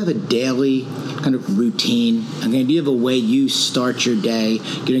 Do you have a daily kind of routine? Okay. Do you have a way you start your day?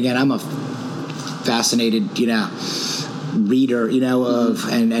 Again, I'm a fascinated, reader, of,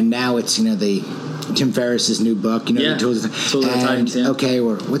 and now it's, the Tim Ferriss's new book, the Tools of the Titans. Okay,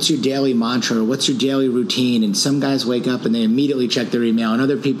 or what's your daily mantra, or what's your daily routine? And some guys wake up and they immediately check their email, and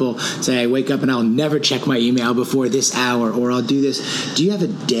other people say, I wake up and I'll never check my email before this hour, or I'll do this. Do you have a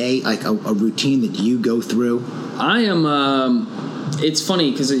day, like a routine that you go through? I am, it's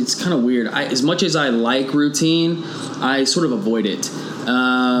funny because it's kind of weird. As much as I like routine, I sort of avoid it.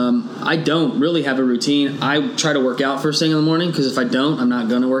 I don't really have a routine. I try to work out first thing in the morning, because if I don't, I'm not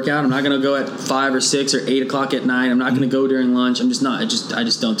going to work out. I'm not going to go at 5 or 6 or 8 o'clock at night. I'm not going to go during lunch. I'm just not. I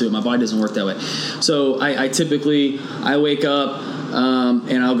just don't do it. My body doesn't work that way. So I typically wake up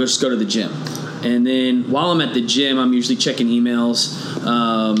and I'll just go to the gym. And then while I'm at the gym, I'm usually checking emails,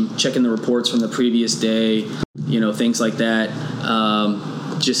 checking the reports from the previous day, things like that.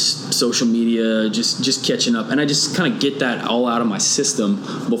 just social media, just catching up. And I just kind of get that all out of my system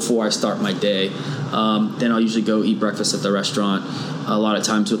before I start my day. Then I'll usually go eat breakfast at the restaurant, a lot of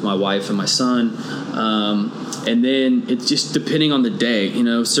times with my wife and my son. And then it's just depending on the day.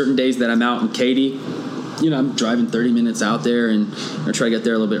 Certain days that I'm out in Katy, I'm driving 30 minutes out there, and I try to get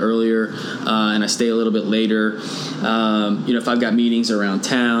there a little bit earlier, and I stay a little bit later. If I've got meetings around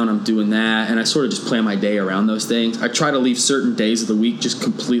town, I'm doing that, and I sort of just plan my day around those things. I try to leave certain days of the week just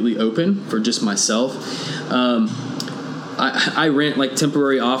completely open for just myself. I rent like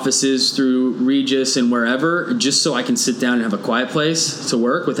temporary offices through Regis and wherever, just so I can sit down and have a quiet place to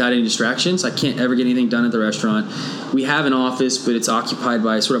work without any distractions. I can't ever get anything done at the restaurant. We have an office, but it's occupied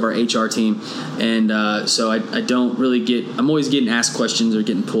by sort of our HR team. And so I don't really I'm always getting asked questions or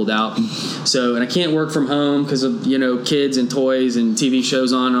getting pulled out. So, and I can't work from home because of, kids and toys and TV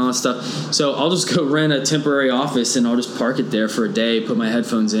shows on and all that stuff. So I'll just go rent a temporary office, and I'll just park it there for a day, put my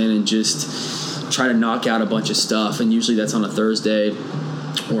headphones in, and just try to knock out a bunch of stuff. And usually that's on a Thursday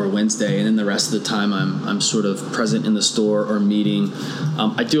or a Wednesday, and then the rest of the time I'm sort of present in the store or meeting.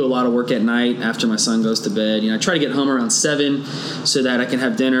 I do a lot of work at night after my son goes to bed. I try to get home around 7 so that I can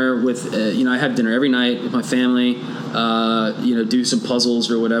have dinner with I have dinner every night with my family, do some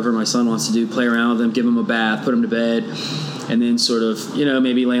puzzles or whatever my son wants to do, play around with them, give him a bath, put him to bed, and then sort of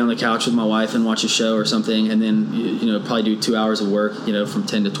maybe lay on the couch with my wife and watch a show or something, and then probably do 2 hours of work from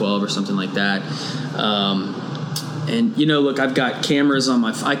 10 to 12 or something like that. And look, I've got cameras on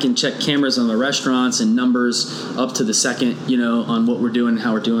I can check cameras on the restaurants and numbers up to the second, on what we're doing and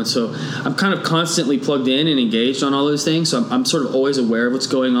how we're doing. So I'm kind of constantly plugged in and engaged on all those things. So I'm sort of always aware of what's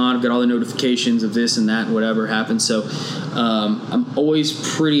going on. I've got all the notifications of this and that and whatever happens. So I'm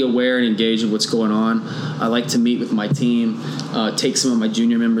always pretty aware and engaged of what's going on. I like to meet with my team, take some of my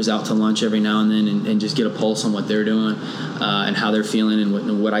junior members out to lunch every now and then, and just get a pulse on what they're doing and how they're feeling,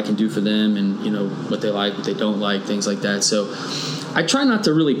 and what I can do for them, and what they like, what they don't like, things like that. So I try not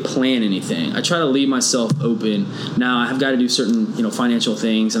to really plan anything. I try to leave myself open. Now I've got to do certain financial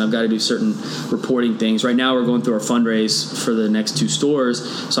things, and I've got to do certain reporting things. Right now we're going through our fundraise for the next 2 stores,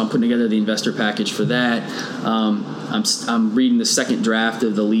 so I'm putting together the investor package for that. I'm reading the second draft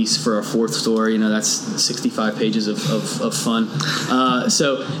of the lease for our 4th store. That's 65 pages of fun.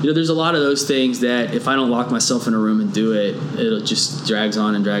 So there's a lot of those things that if I don't lock myself in a room and do it, it'll just drags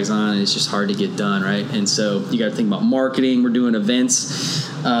on, and it's just hard to get done, right? And so you got to think about marketing. We're doing events.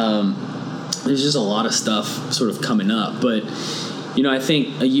 There's just a lot of stuff sort of coming up, but I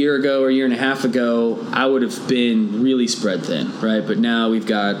think a year ago or a year and a half ago, I would have been really spread thin, right? But now we've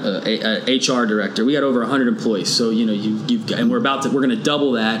got a HR director. We got over 100 employees, so you've got, and we're going to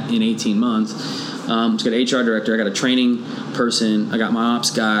double that in 18 months. Just got an HR director. I got a training person. I got my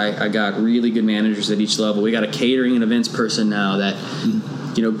ops guy. I got really good managers at each level. We got a catering and events person now that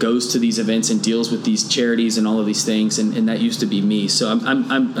goes to these events and deals with these charities and all of these things, and that used to be me. So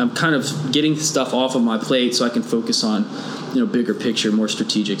I'm kind of getting stuff off of my plate so I can focus on bigger picture, more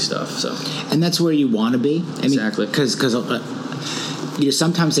strategic stuff. So, and that's where you want to be. Exactly. Because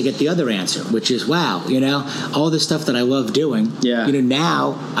sometimes I get the other answer, which is, wow, all the stuff that I love doing,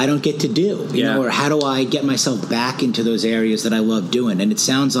 now I don't get to do, or how do I get myself back into those areas that I love doing? And it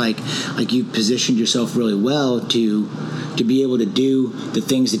sounds like you positioned yourself really well to be able to do the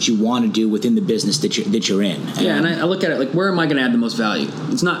things that you want to do within the business that you're in. And I look at it like, where am I going to add the most value?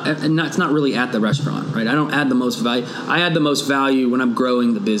 It's not really at the restaurant, right? I don't add the most value. I add the most value when I'm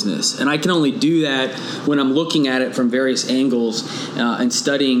growing the business, and I can only do that when I'm looking at it from various angles and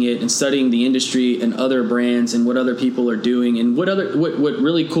studying it, and studying the industry and other brands and what other people are doing, and what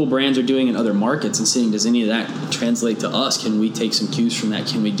really cool brands are doing in other markets, and seeing, does any of that translate to us? Can we take some cues from that?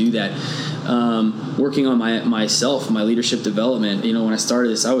 Can we do that? Working on my leadership development. When I started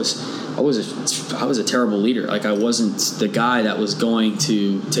this, I was a terrible leader. Like, I wasn't the guy that was going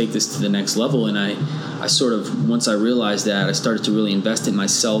to take this to the next level, and I sort of, once I realized that, I started to really invest in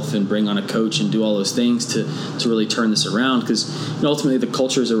myself and bring on a coach and do all those things to really turn this around, because ultimately the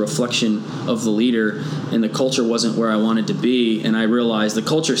culture is a reflection of the leader, and the culture wasn't where I wanted to be, and I realized the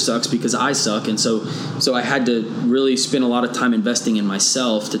culture sucks because I suck, and so I had to really spend a lot of time investing in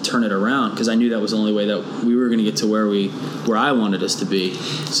myself to turn it around, because I knew that was the only way that we were going to get to where I wanted us to be.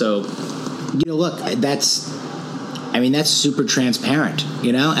 So, look, that's super transparent,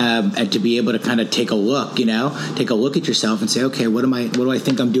 and to be able to kind of take a look at yourself and say, okay, what do I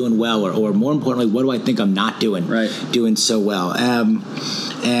think I'm doing well, or more importantly, what do I think I'm not doing so well,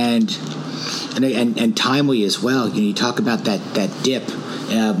 and timely as well. You talk about that dip.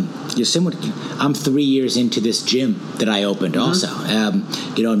 you're similar. I'm 3 years into this gym that I opened also.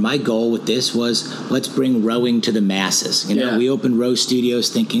 And my goal with this was, let's bring rowing to the masses. We opened Row Studios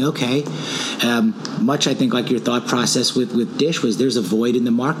thinking, okay, much I think like your thought process with Dish was, there's a void in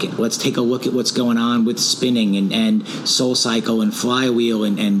the market. Let's take a look at what's going on with spinning and Soul Cycle and Flywheel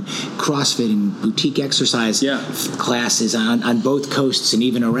and CrossFit and boutique exercise classes on both coasts and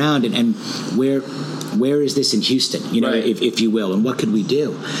even around. And where is this in Houston, if you will, and what could we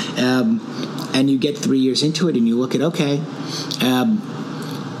do? And you get 3 years into it and you look at, okay,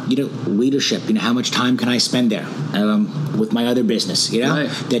 leadership, how much time can I spend there with my other business,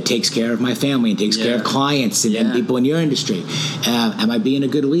 that takes care of my family and takes care of clients and people in your industry. Am I being a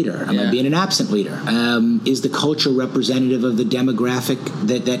good leader? Am I being an absent leader? Is the culture representative of the demographic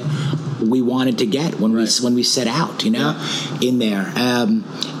that we wanted to get when we set out, in there?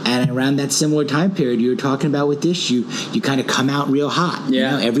 And around that similar time period you were talking about with Dish, you kind of come out real hot.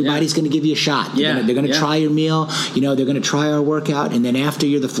 Everybody's going to give you a shot. They're going to try your meal. They're going to try our workout. And then after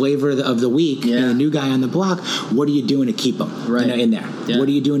you're the flavor of the week, the new guy on the block, what are you doing to keep them in there? What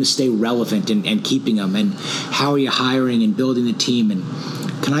are you doing to stay relevant and keeping them? And how are you hiring and building the team? And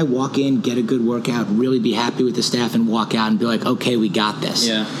can I walk in, get a good workout, really be happy with the staff, and walk out and be like, okay, we got this?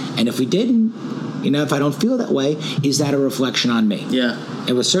 And if we didn't, if I don't feel that way, is that a reflection on me?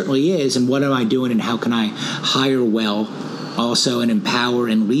 It certainly is. And what am I doing, and how can I hire well also and empower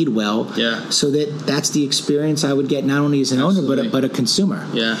and lead well so that's the experience I would get not only as an owner but a consumer?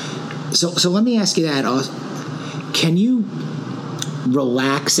 So let me ask you that. Can you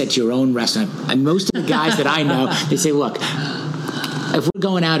relax at your own restaurant? And most of the guys that I know, they say, look, if we're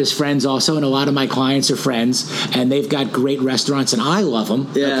going out as friends also, and a lot of my clients are friends, and they've got great restaurants, and I love them,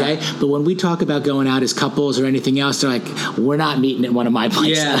 okay? But when we talk about going out as couples or anything else, they're like, we're not meeting at one of my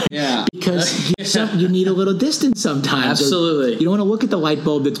places. Because you need a little distance sometimes. Absolutely. You don't want to look at the light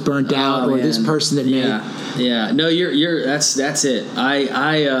bulb that's burnt out, or this person that made. No, you're that's it.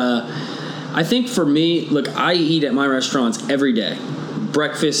 I think for me, look, I eat at my restaurants every day.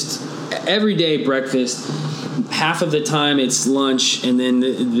 Every day breakfast. Half of the time it's lunch, and then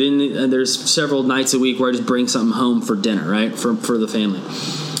there's several nights a week where I just bring something home for dinner, right, for the family.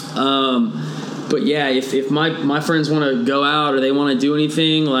 But if my friends want to go out or they want to do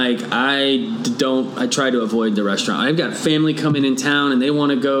anything, like I try to avoid the restaurant. I've got family coming in town and they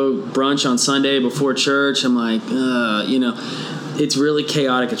want to go brunch on Sunday before church. I'm like, it's really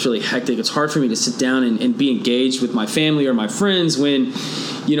chaotic. It's really hectic. It's hard for me to sit down and be engaged with my family or my friends when,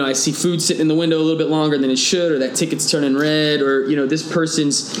 I see food sitting in the window a little bit longer than it should, or that ticket's turning red, or, this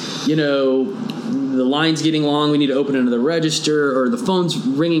person's, the line's getting long, we need to open another register, or the phone's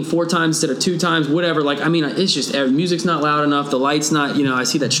ringing 4 times instead of 2 times, whatever. It's just, music's not loud enough, the light's not, I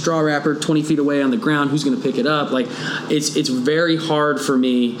see that straw wrapper 20 feet away on the ground, who's going to pick it up? It's very hard for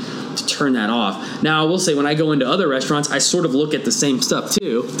me to turn that off. Now, I will say, when I go into other restaurants, I sort of look at the same stuff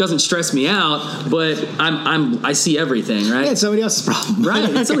too. It doesn't stress me out, but I see everything, right? Yeah, it's somebody else's problem. Right,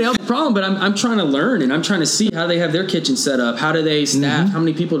 it's somebody else's problem, but I'm trying to learn, and I'm trying to see how they have their kitchen set up, how do they staff, how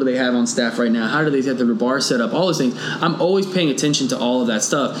many people do they have on staff right now, how do they have their bar set up, all those things. I'm always paying attention to all of that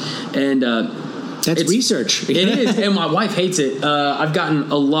stuff, and that's research. It is, and my wife hates it. I've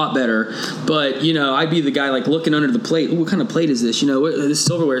gotten a lot better, but I'd be the guy looking under the plate. Ooh, what kind of plate is this? This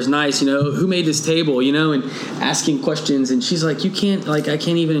silverware is nice. Who made this table? And asking questions. And she's like, you can't. I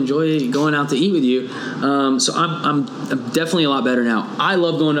can't even enjoy going out to eat with you. So I'm definitely a lot better now. I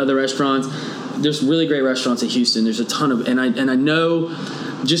love going to other restaurants. There's really great restaurants in Houston. There's a ton of, and I know,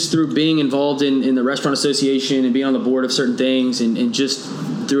 just through being involved in the restaurant association and being on the board of certain things, and just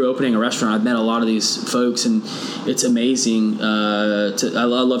through opening a restaurant, I've met a lot of these folks, and it's amazing. I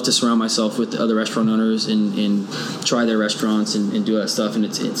love to surround myself with other restaurant owners and try their restaurants and do that stuff, and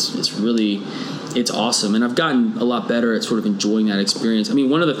it's really awesome. And I've gotten a lot better at sort of enjoying that experience. I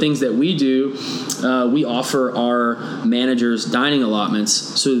mean, one of the things that we do, we offer our managers dining allotments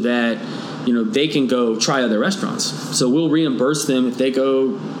so that they can go try other restaurants. So we'll reimburse them if they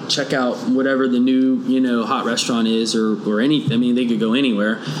go check out whatever the new, hot restaurant is, or anything. I mean, they could go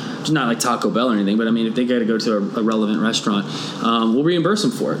anywhere. It's not like Taco Bell or anything, but I mean, if they got to go to a relevant restaurant, we'll reimburse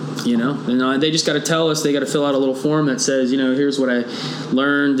them for it, And they just got to tell us, they got to fill out a little form that says, here's what I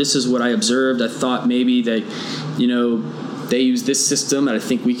learned, this is what I observed. I thought maybe that, they use this system that I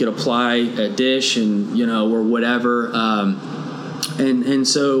think we could apply at Dish, and, or whatever. And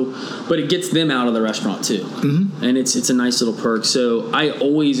so, but it gets them out of the restaurant too, and it's a nice little perk. So I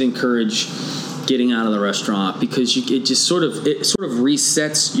always encourage getting out of the restaurant, because it sort of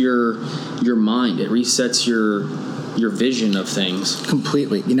resets your mind. It resets your vision of things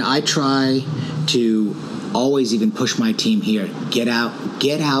completely. I try to always even push my team here. Get out,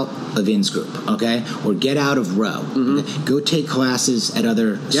 get out of Inns Group, okay? Or get out of Row. Okay? Go take classes at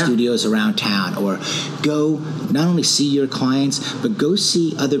other studios around town, or go not only see your clients, but go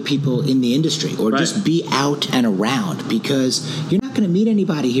see other people in the industry, or just be out and around, because you're not going to meet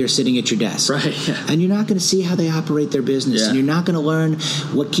anybody here sitting at your desk. Right. Yeah. And you're not going to see how they operate their business. And you're not going to learn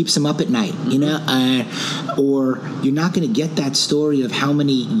what keeps them up at night, you know? Or you're not going to get that story of how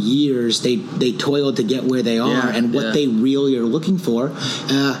many years they toiled to get where they are and what they really are looking for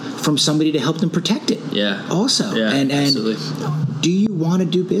from somebody to help them protect it. Yeah. Also. Yeah, and absolutely. Do you want to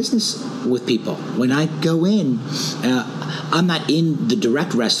do business with people? When I go in, I'm not in the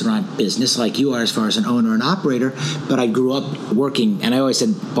direct restaurant business like you are as far as an owner and operator, but I grew up working, and I always said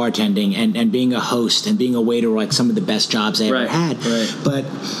bartending and being a host and being a waiter were like some of the best jobs I ever had. Right.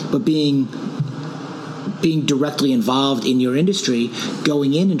 But being directly involved in your industry,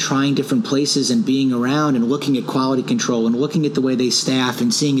 going in and trying different places and being around and looking at quality control and looking at the way they staff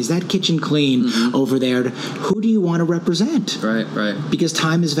and seeing, is that kitchen clean over there? Who do you want to represent? Right. Because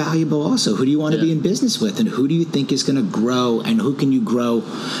time is valuable also. Who do you want to be in business with, and who do you think is going to grow, and who can you grow,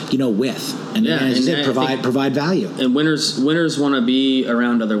 with? And provide value. And winners want to be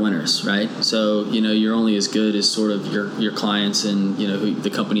around other winners, right? So, you're only as good as sort of your clients and, the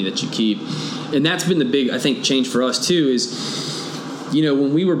company that you keep. And that's been the big, I think, change for us too, is,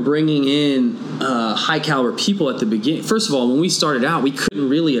 when we were bringing in high caliber people at the beginning. First of all, when we started out, we couldn't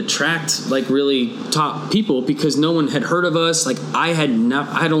really attract like really top people because no one had heard of us. Like I had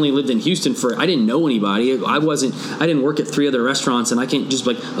only lived in Houston I didn't know anybody. I didn't work at 3 other restaurants, and I can't just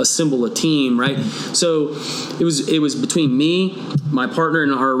like assemble a team, right? So it was between me, my partner,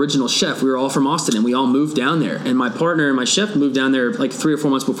 and our original chef. We were all from Austin, and we all moved down there. And my partner and my chef moved down there like 3 or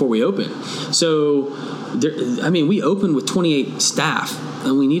 4 months before we opened. So we opened with 28 staff,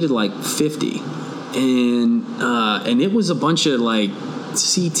 and we needed like 50. And it was a bunch of like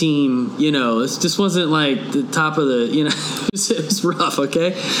C team, it just wasn't like the top of the, it was rough.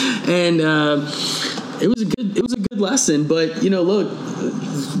 Okay. And, it was a good lesson, but look,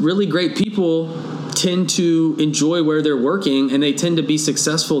 really great people tend to enjoy where they're working, and they tend to be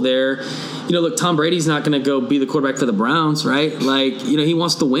successful there. Look, Tom Brady's not going to go be the quarterback for the Browns, right? Like, he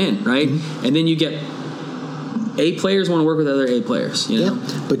wants to win, right? Mm-hmm. And then you get A players want to work with other A players. Yeah,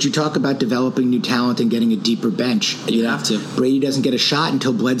 but you talk about developing new talent and getting a deeper bench. You have to. Brady doesn't get a shot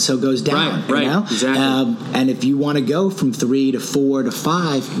until Bledsoe goes down. Right, exactly. And if you want to go from 3 to 4 to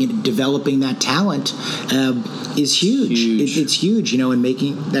 5, developing that talent is huge. It's huge, and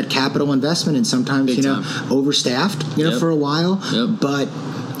making that capital investment, and sometimes, overstaffed, for a while. Yep. But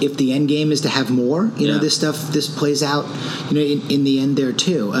if the end game is to have more, this plays out, in the end there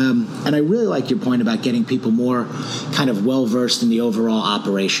too. And I really like your point about getting people more kind of well versed in the overall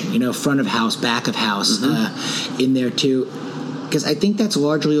operation, front of house, back of house, in there too. Because I think that's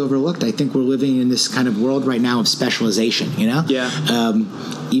largely overlooked. I think we're living in this kind of world right now of specialization,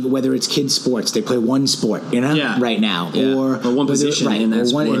 even whether it's kids' sports, they play one sport, right now, or one position in that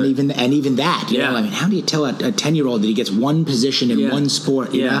sport, and even that, how do you tell a 10-year-old that he gets one position in one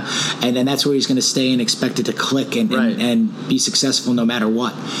sport, you know, and then that's where he's going to stay and expect it to click and be successful no matter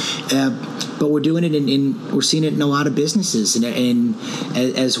what. But we're doing it we're seeing it in a lot of businesses and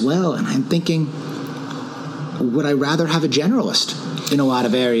as well, and I'm thinking, would I rather have a generalist in a lot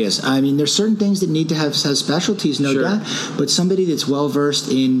of areas? I mean, there's certain things that need to have specialties, no doubt, but somebody that's well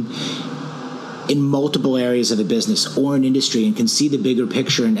versed in multiple areas of a business or an industry and can see the bigger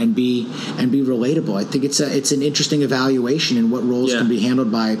picture and be relatable. I think it's an interesting evaluation in what roles can be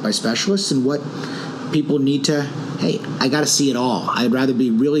handled by specialists and what people need to. Hey, I got to see it all. I'd rather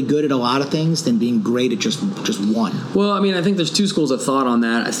be really good at a lot of things than being great at just one. Well, I mean, I think there's 2 schools of thought on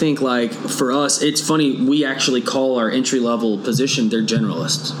that. I think, like, for us, it's funny. We actually call our entry-level position, they're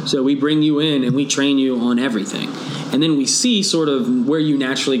generalists. So we bring you in and we train you on everything. And then we see sort of where you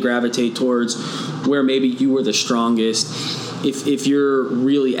naturally gravitate towards, where maybe you were the strongest. If you're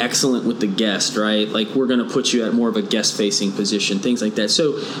really excellent with the guest, right? Like, we're going to put you at more of a guest-facing position, things like that.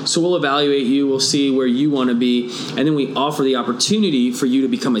 So we'll evaluate you. We'll see where you want to be. And then we offer the opportunity for you to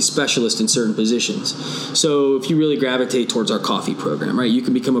become a specialist in certain positions. So if you really gravitate towards our coffee program, right? You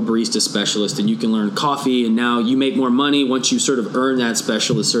can become a barista specialist, and you can learn coffee, and now you make more money once you sort of earn that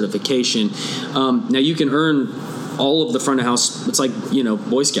specialist certification. Now you can earn all of the front of house. It's like,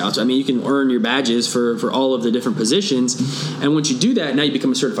 Boy Scouts. I mean, you can earn your badges for all of the different positions. And once you do that, now you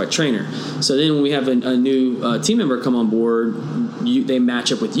become a certified trainer. So then when we have a new team member come on board, they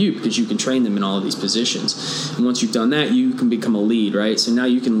match up with you because you can train them in all of these positions. And once you've done that, you can become a lead, right? So now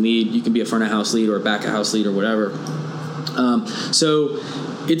you can lead. You can be a front of house lead or a back of house lead or whatever. So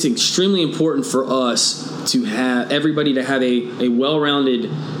it's extremely important for us to have everybody to have a well-rounded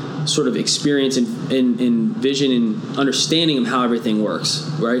sort of experience and vision and understanding of how everything works,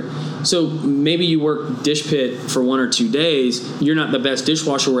 right? So maybe you work dish pit for 1 or 2 days. You're not the best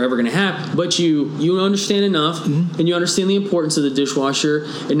dishwasher we're ever going to have, but you understand enough, and you understand the importance of the dishwasher,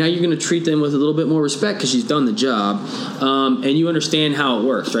 and now you're going to treat them with a little bit more respect because you've done the job, and you understand how it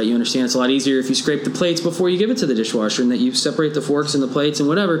works, right? You understand it's a lot easier if you scrape the plates before you give it to the dishwasher, and that you separate the forks and the plates and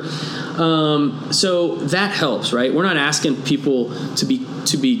whatever. So that helps, right? We're not asking people to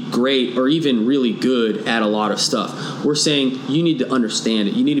be great or even really good at a lot of stuff. We're saying you need to understand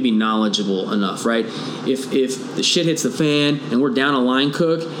it. You need to be knowledgeable enough, right? If the shit hits the fan and we're down a line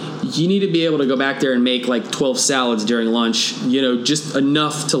cook, you need to be able to go back there and make like 12 salads during lunch, just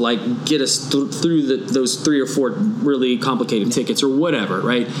enough to like get us through those 3 or 4 really complicated tickets or whatever,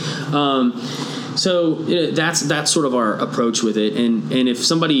 right? So that's sort of our approach with it. And if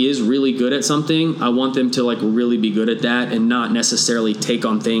somebody is really good at something, I want them to like really be good at that and not necessarily take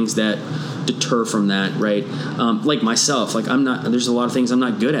on things that deter from that, right? Like myself, like there's a lot of things I'm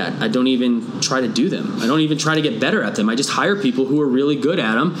not good at. I don't even try to do them. I don't even try to get better at them. I just hire people who are really good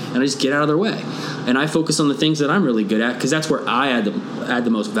at them, and I just get out of their way. And I focus on the things that I'm really good at because that's where I add the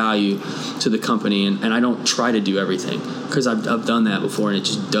most value to the company. And I don't try to do everything because I've done that before and it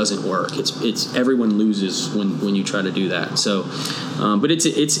just doesn't work. It's everyone loses when you try to do that. So, but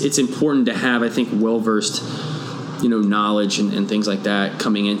it's important to have, I think, well-versed knowledge and things like that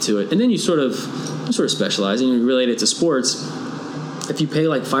coming into it. And then you sort of specialize and you relate it to sports. If you pay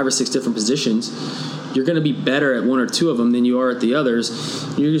like 5 or 6 different positions, you're going to be better at 1 or 2 of them than you are at the others.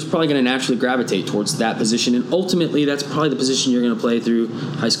 You're just probably going to naturally gravitate towards that position. And ultimately, that's probably the position you're going to play through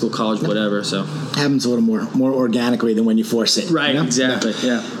high school, college, whatever. So happens a little more organically than when you force it. Right, exactly,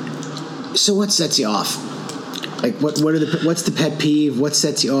 yeah. So what sets you off? Like what's the pet peeve? What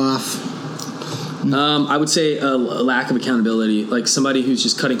sets you off? I would say a lack of accountability, like somebody who's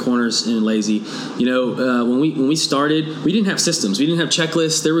just cutting corners and lazy. When we started, we didn't have systems. We didn't have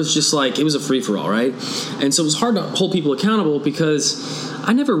checklists. There was just it was a free-for-all, right? And so it was hard to hold people accountable because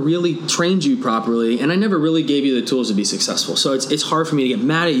I never really trained you properly, and I never really gave you the tools to be successful. So it's hard for me to get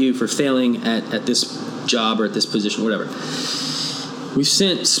mad at you for failing at this job or at this position, whatever. We've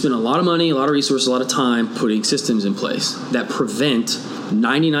spent a lot of money, a lot of resources, a lot of time putting systems in place that prevent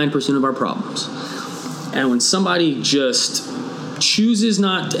 99% of our problems. And when somebody just chooses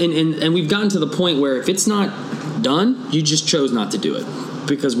not, and we've gotten to the point where if it's not done, you just chose not to do it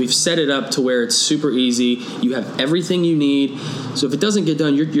because we've set it up to where it's super easy. You have everything you need. So if it doesn't get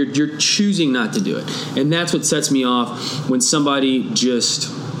done, you're choosing not to do it. And that's what sets me off when somebody just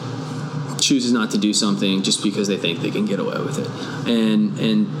chooses not to do something just because they think they can get away with it.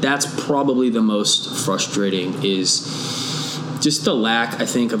 And that's probably the most frustrating is just the lack, I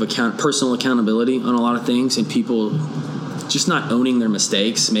think, of personal accountability on a lot of things, and people just not owning their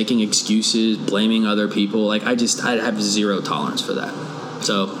mistakes, making excuses, blaming other people. I have zero tolerance for that.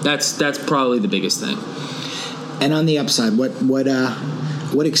 So that's probably the biggest thing. And on the upside,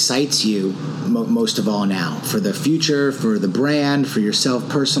 what excites you most of all now for the future, for the brand, for yourself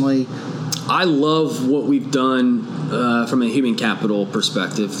personally? I love what we've done from a human capital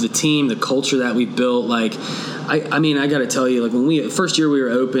perspective. The team, the culture that we built. I mean, I got to tell you, when first year we were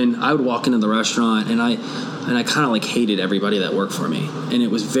open, I would walk into the restaurant and I kind of hated everybody that worked for me, and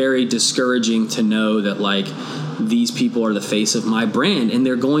it was very discouraging to know that these people are the face of my brand and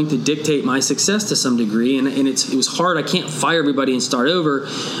they're going to dictate my success to some degree. And it was hard. I can't fire everybody and start over.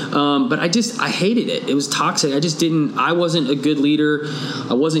 But I hated it. It was toxic. I wasn't a good leader.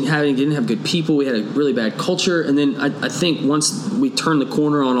 Didn't have good people. We had a really bad culture. And then I think once we turned the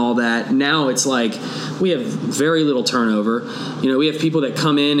corner on all that, now it's we have very little turnover. We have people that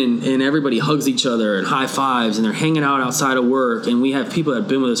come in and everybody hugs each other and high fives and they're hanging out outside of work. And we have people that have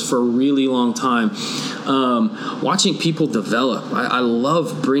been with us for a really long time. Watching people develop. I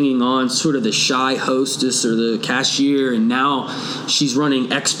love bringing on sort of the shy hostess or the cashier, and now she's running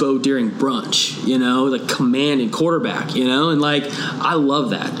expo during brunch, command and quarterback, and I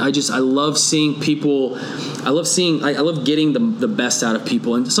love that. I love seeing people. I love getting the best out of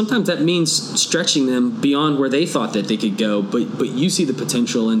people, and sometimes that means stretching them beyond where they thought that they could go, but you see the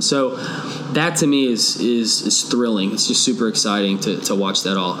potential, and so that to me is thrilling. It's just super exciting to watch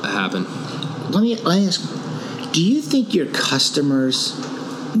that all happen. Let me ask, do you think your customers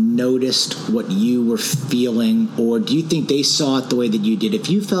noticed what you were feeling, or do you think they saw it the way that you did? If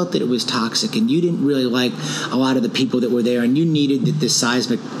you felt that it was toxic and you didn't really like a lot of the people that were there and you needed this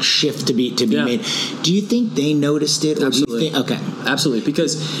seismic shift to be made, do you think they noticed it? Or Absolutely. Do you think, okay. Absolutely.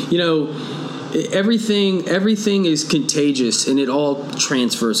 Because, everything is contagious, and it all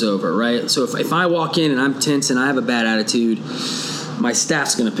transfers over, right? So if I walk in and I'm tense and I have a bad attitude, my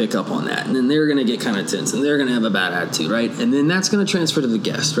staff's going to pick up on that, and then they're going to get kind of tense, and they're going to have a bad attitude, right? And then that's going to transfer to the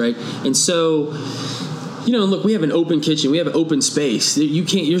guest, right? And so, look, we have an open kitchen, we have an open space.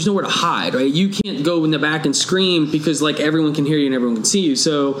 There's nowhere to hide, right? You can't go in the back and scream because like everyone can hear you and everyone can see you.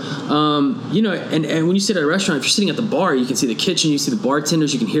 So, and when you sit at a restaurant, if you're sitting at the bar, you can see the kitchen, you see the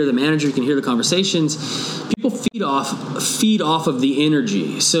bartenders, you can hear the manager, you can hear the conversations. People feed off of the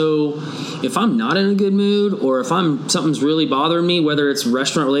energy. So if I'm not in a good mood, or if something's really bothering me, whether it's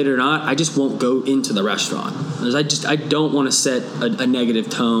restaurant related or not, I just won't go into the restaurant. I don't want to set a negative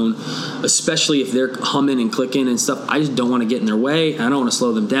tone, especially if they're humming and clicking and stuff. I just don't want to get in their way, and I don't want to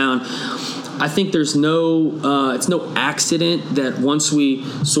slow them down. I think there's it's no accident that once we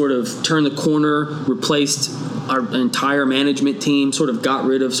sort of turned the corner, replaced our entire management team, sort of got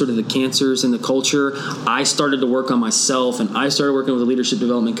rid of sort of the cancers in the culture, I started to work on myself, and I started working with a leadership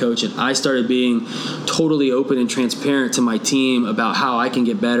development coach, and I started being totally open and transparent to my team about how I can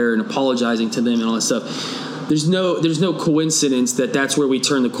get better and apologizing to them and all that stuff. There's no coincidence that that's where we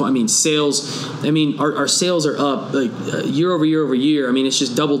turn sales. Our sales are up like year over year. It's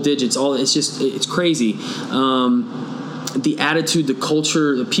just double digits. It's crazy. The attitude, the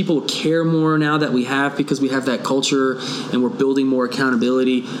culture, the people care more now that we have, because we have that culture and we're building more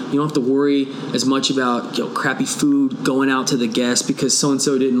accountability. You don't have to worry as much about crappy food going out to the guests because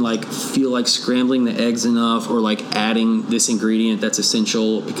so-and-so didn't feel like scrambling the eggs enough, or adding this ingredient that's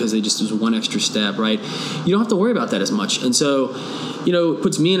essential because they just was one extra step, right? You don't have to worry about that as much. And so, it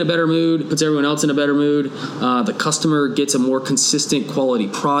puts me in a better mood, puts everyone else in a better mood. The customer gets a more consistent quality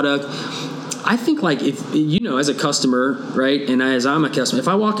product. I think if as a customer, right, and as I'm a customer, if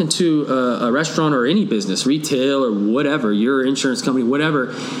I walk into a restaurant or any business, retail or whatever, your insurance company,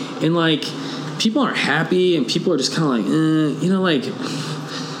 whatever, and people aren't happy and people are just kind of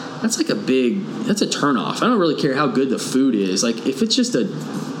that's that's a turnoff. I don't really care how good the food is. If it's just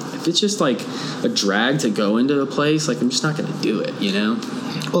a drag to go into a place, I'm just not going to do it,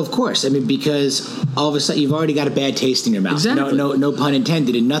 Well, of course. Because all of a sudden you've already got a bad taste in your mouth. Exactly. No pun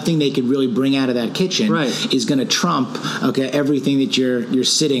intended. And nothing they could really bring out of that kitchen is going to trump everything that you're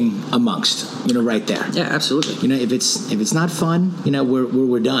sitting amongst. Right there. Yeah, absolutely. If it's not fun,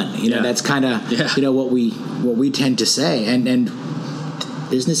 we're done. That's kind of what we tend to say. And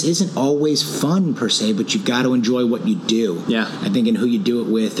business isn't always fun per se, but you've got to enjoy what you do. Yeah. I think, and who you do it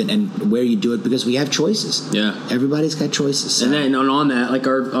with, and where you do it, because we have choices. Yeah. Everybody's got choices. So. And then on that,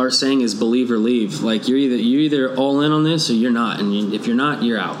 our saying is believe or leave. You're either all in on this or you're not. And if you're not,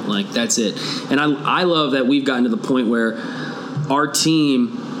 you're out. That's it. And I love that we've gotten to the point where our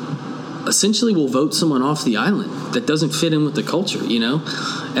team essentially will vote someone off the island that doesn't fit in with the culture,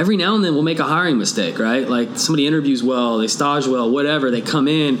 Every now and then we'll make a hiring mistake, right? Somebody interviews well, they stage well, whatever, they come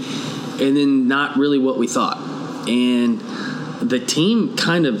in, and then not really what we thought. And the team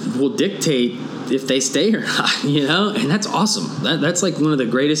kind of will dictate if they stay or not, And that's awesome. That's one of the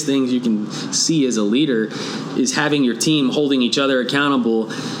greatest things you can see as a leader, is having your team holding each other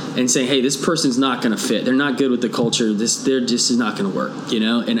accountable and saying, hey, this person's not going to fit. They're not good with the culture. They're just is not going to work,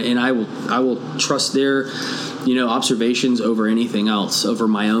 And I will trust their, observations over anything else, over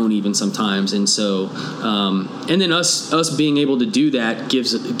my own even sometimes. And so, and then us being able to do that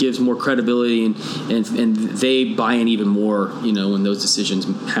gives more credibility, and they buy in even more, when those decisions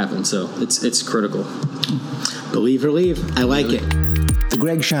happen. So it's critical. Believe or leave. I like it. The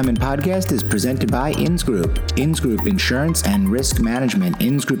Greg Scheinman podcast is presented by Ins Group. Ins Group Insurance and Risk Management.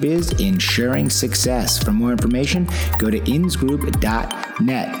 Ins Group is ensuring success. For more information, go to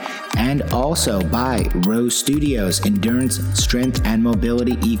insgroup.net. And also by Rose Studios. Endurance, strength, and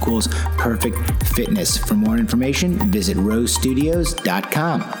mobility equals perfect fitness. For more information, visit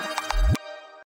rosestudios.com.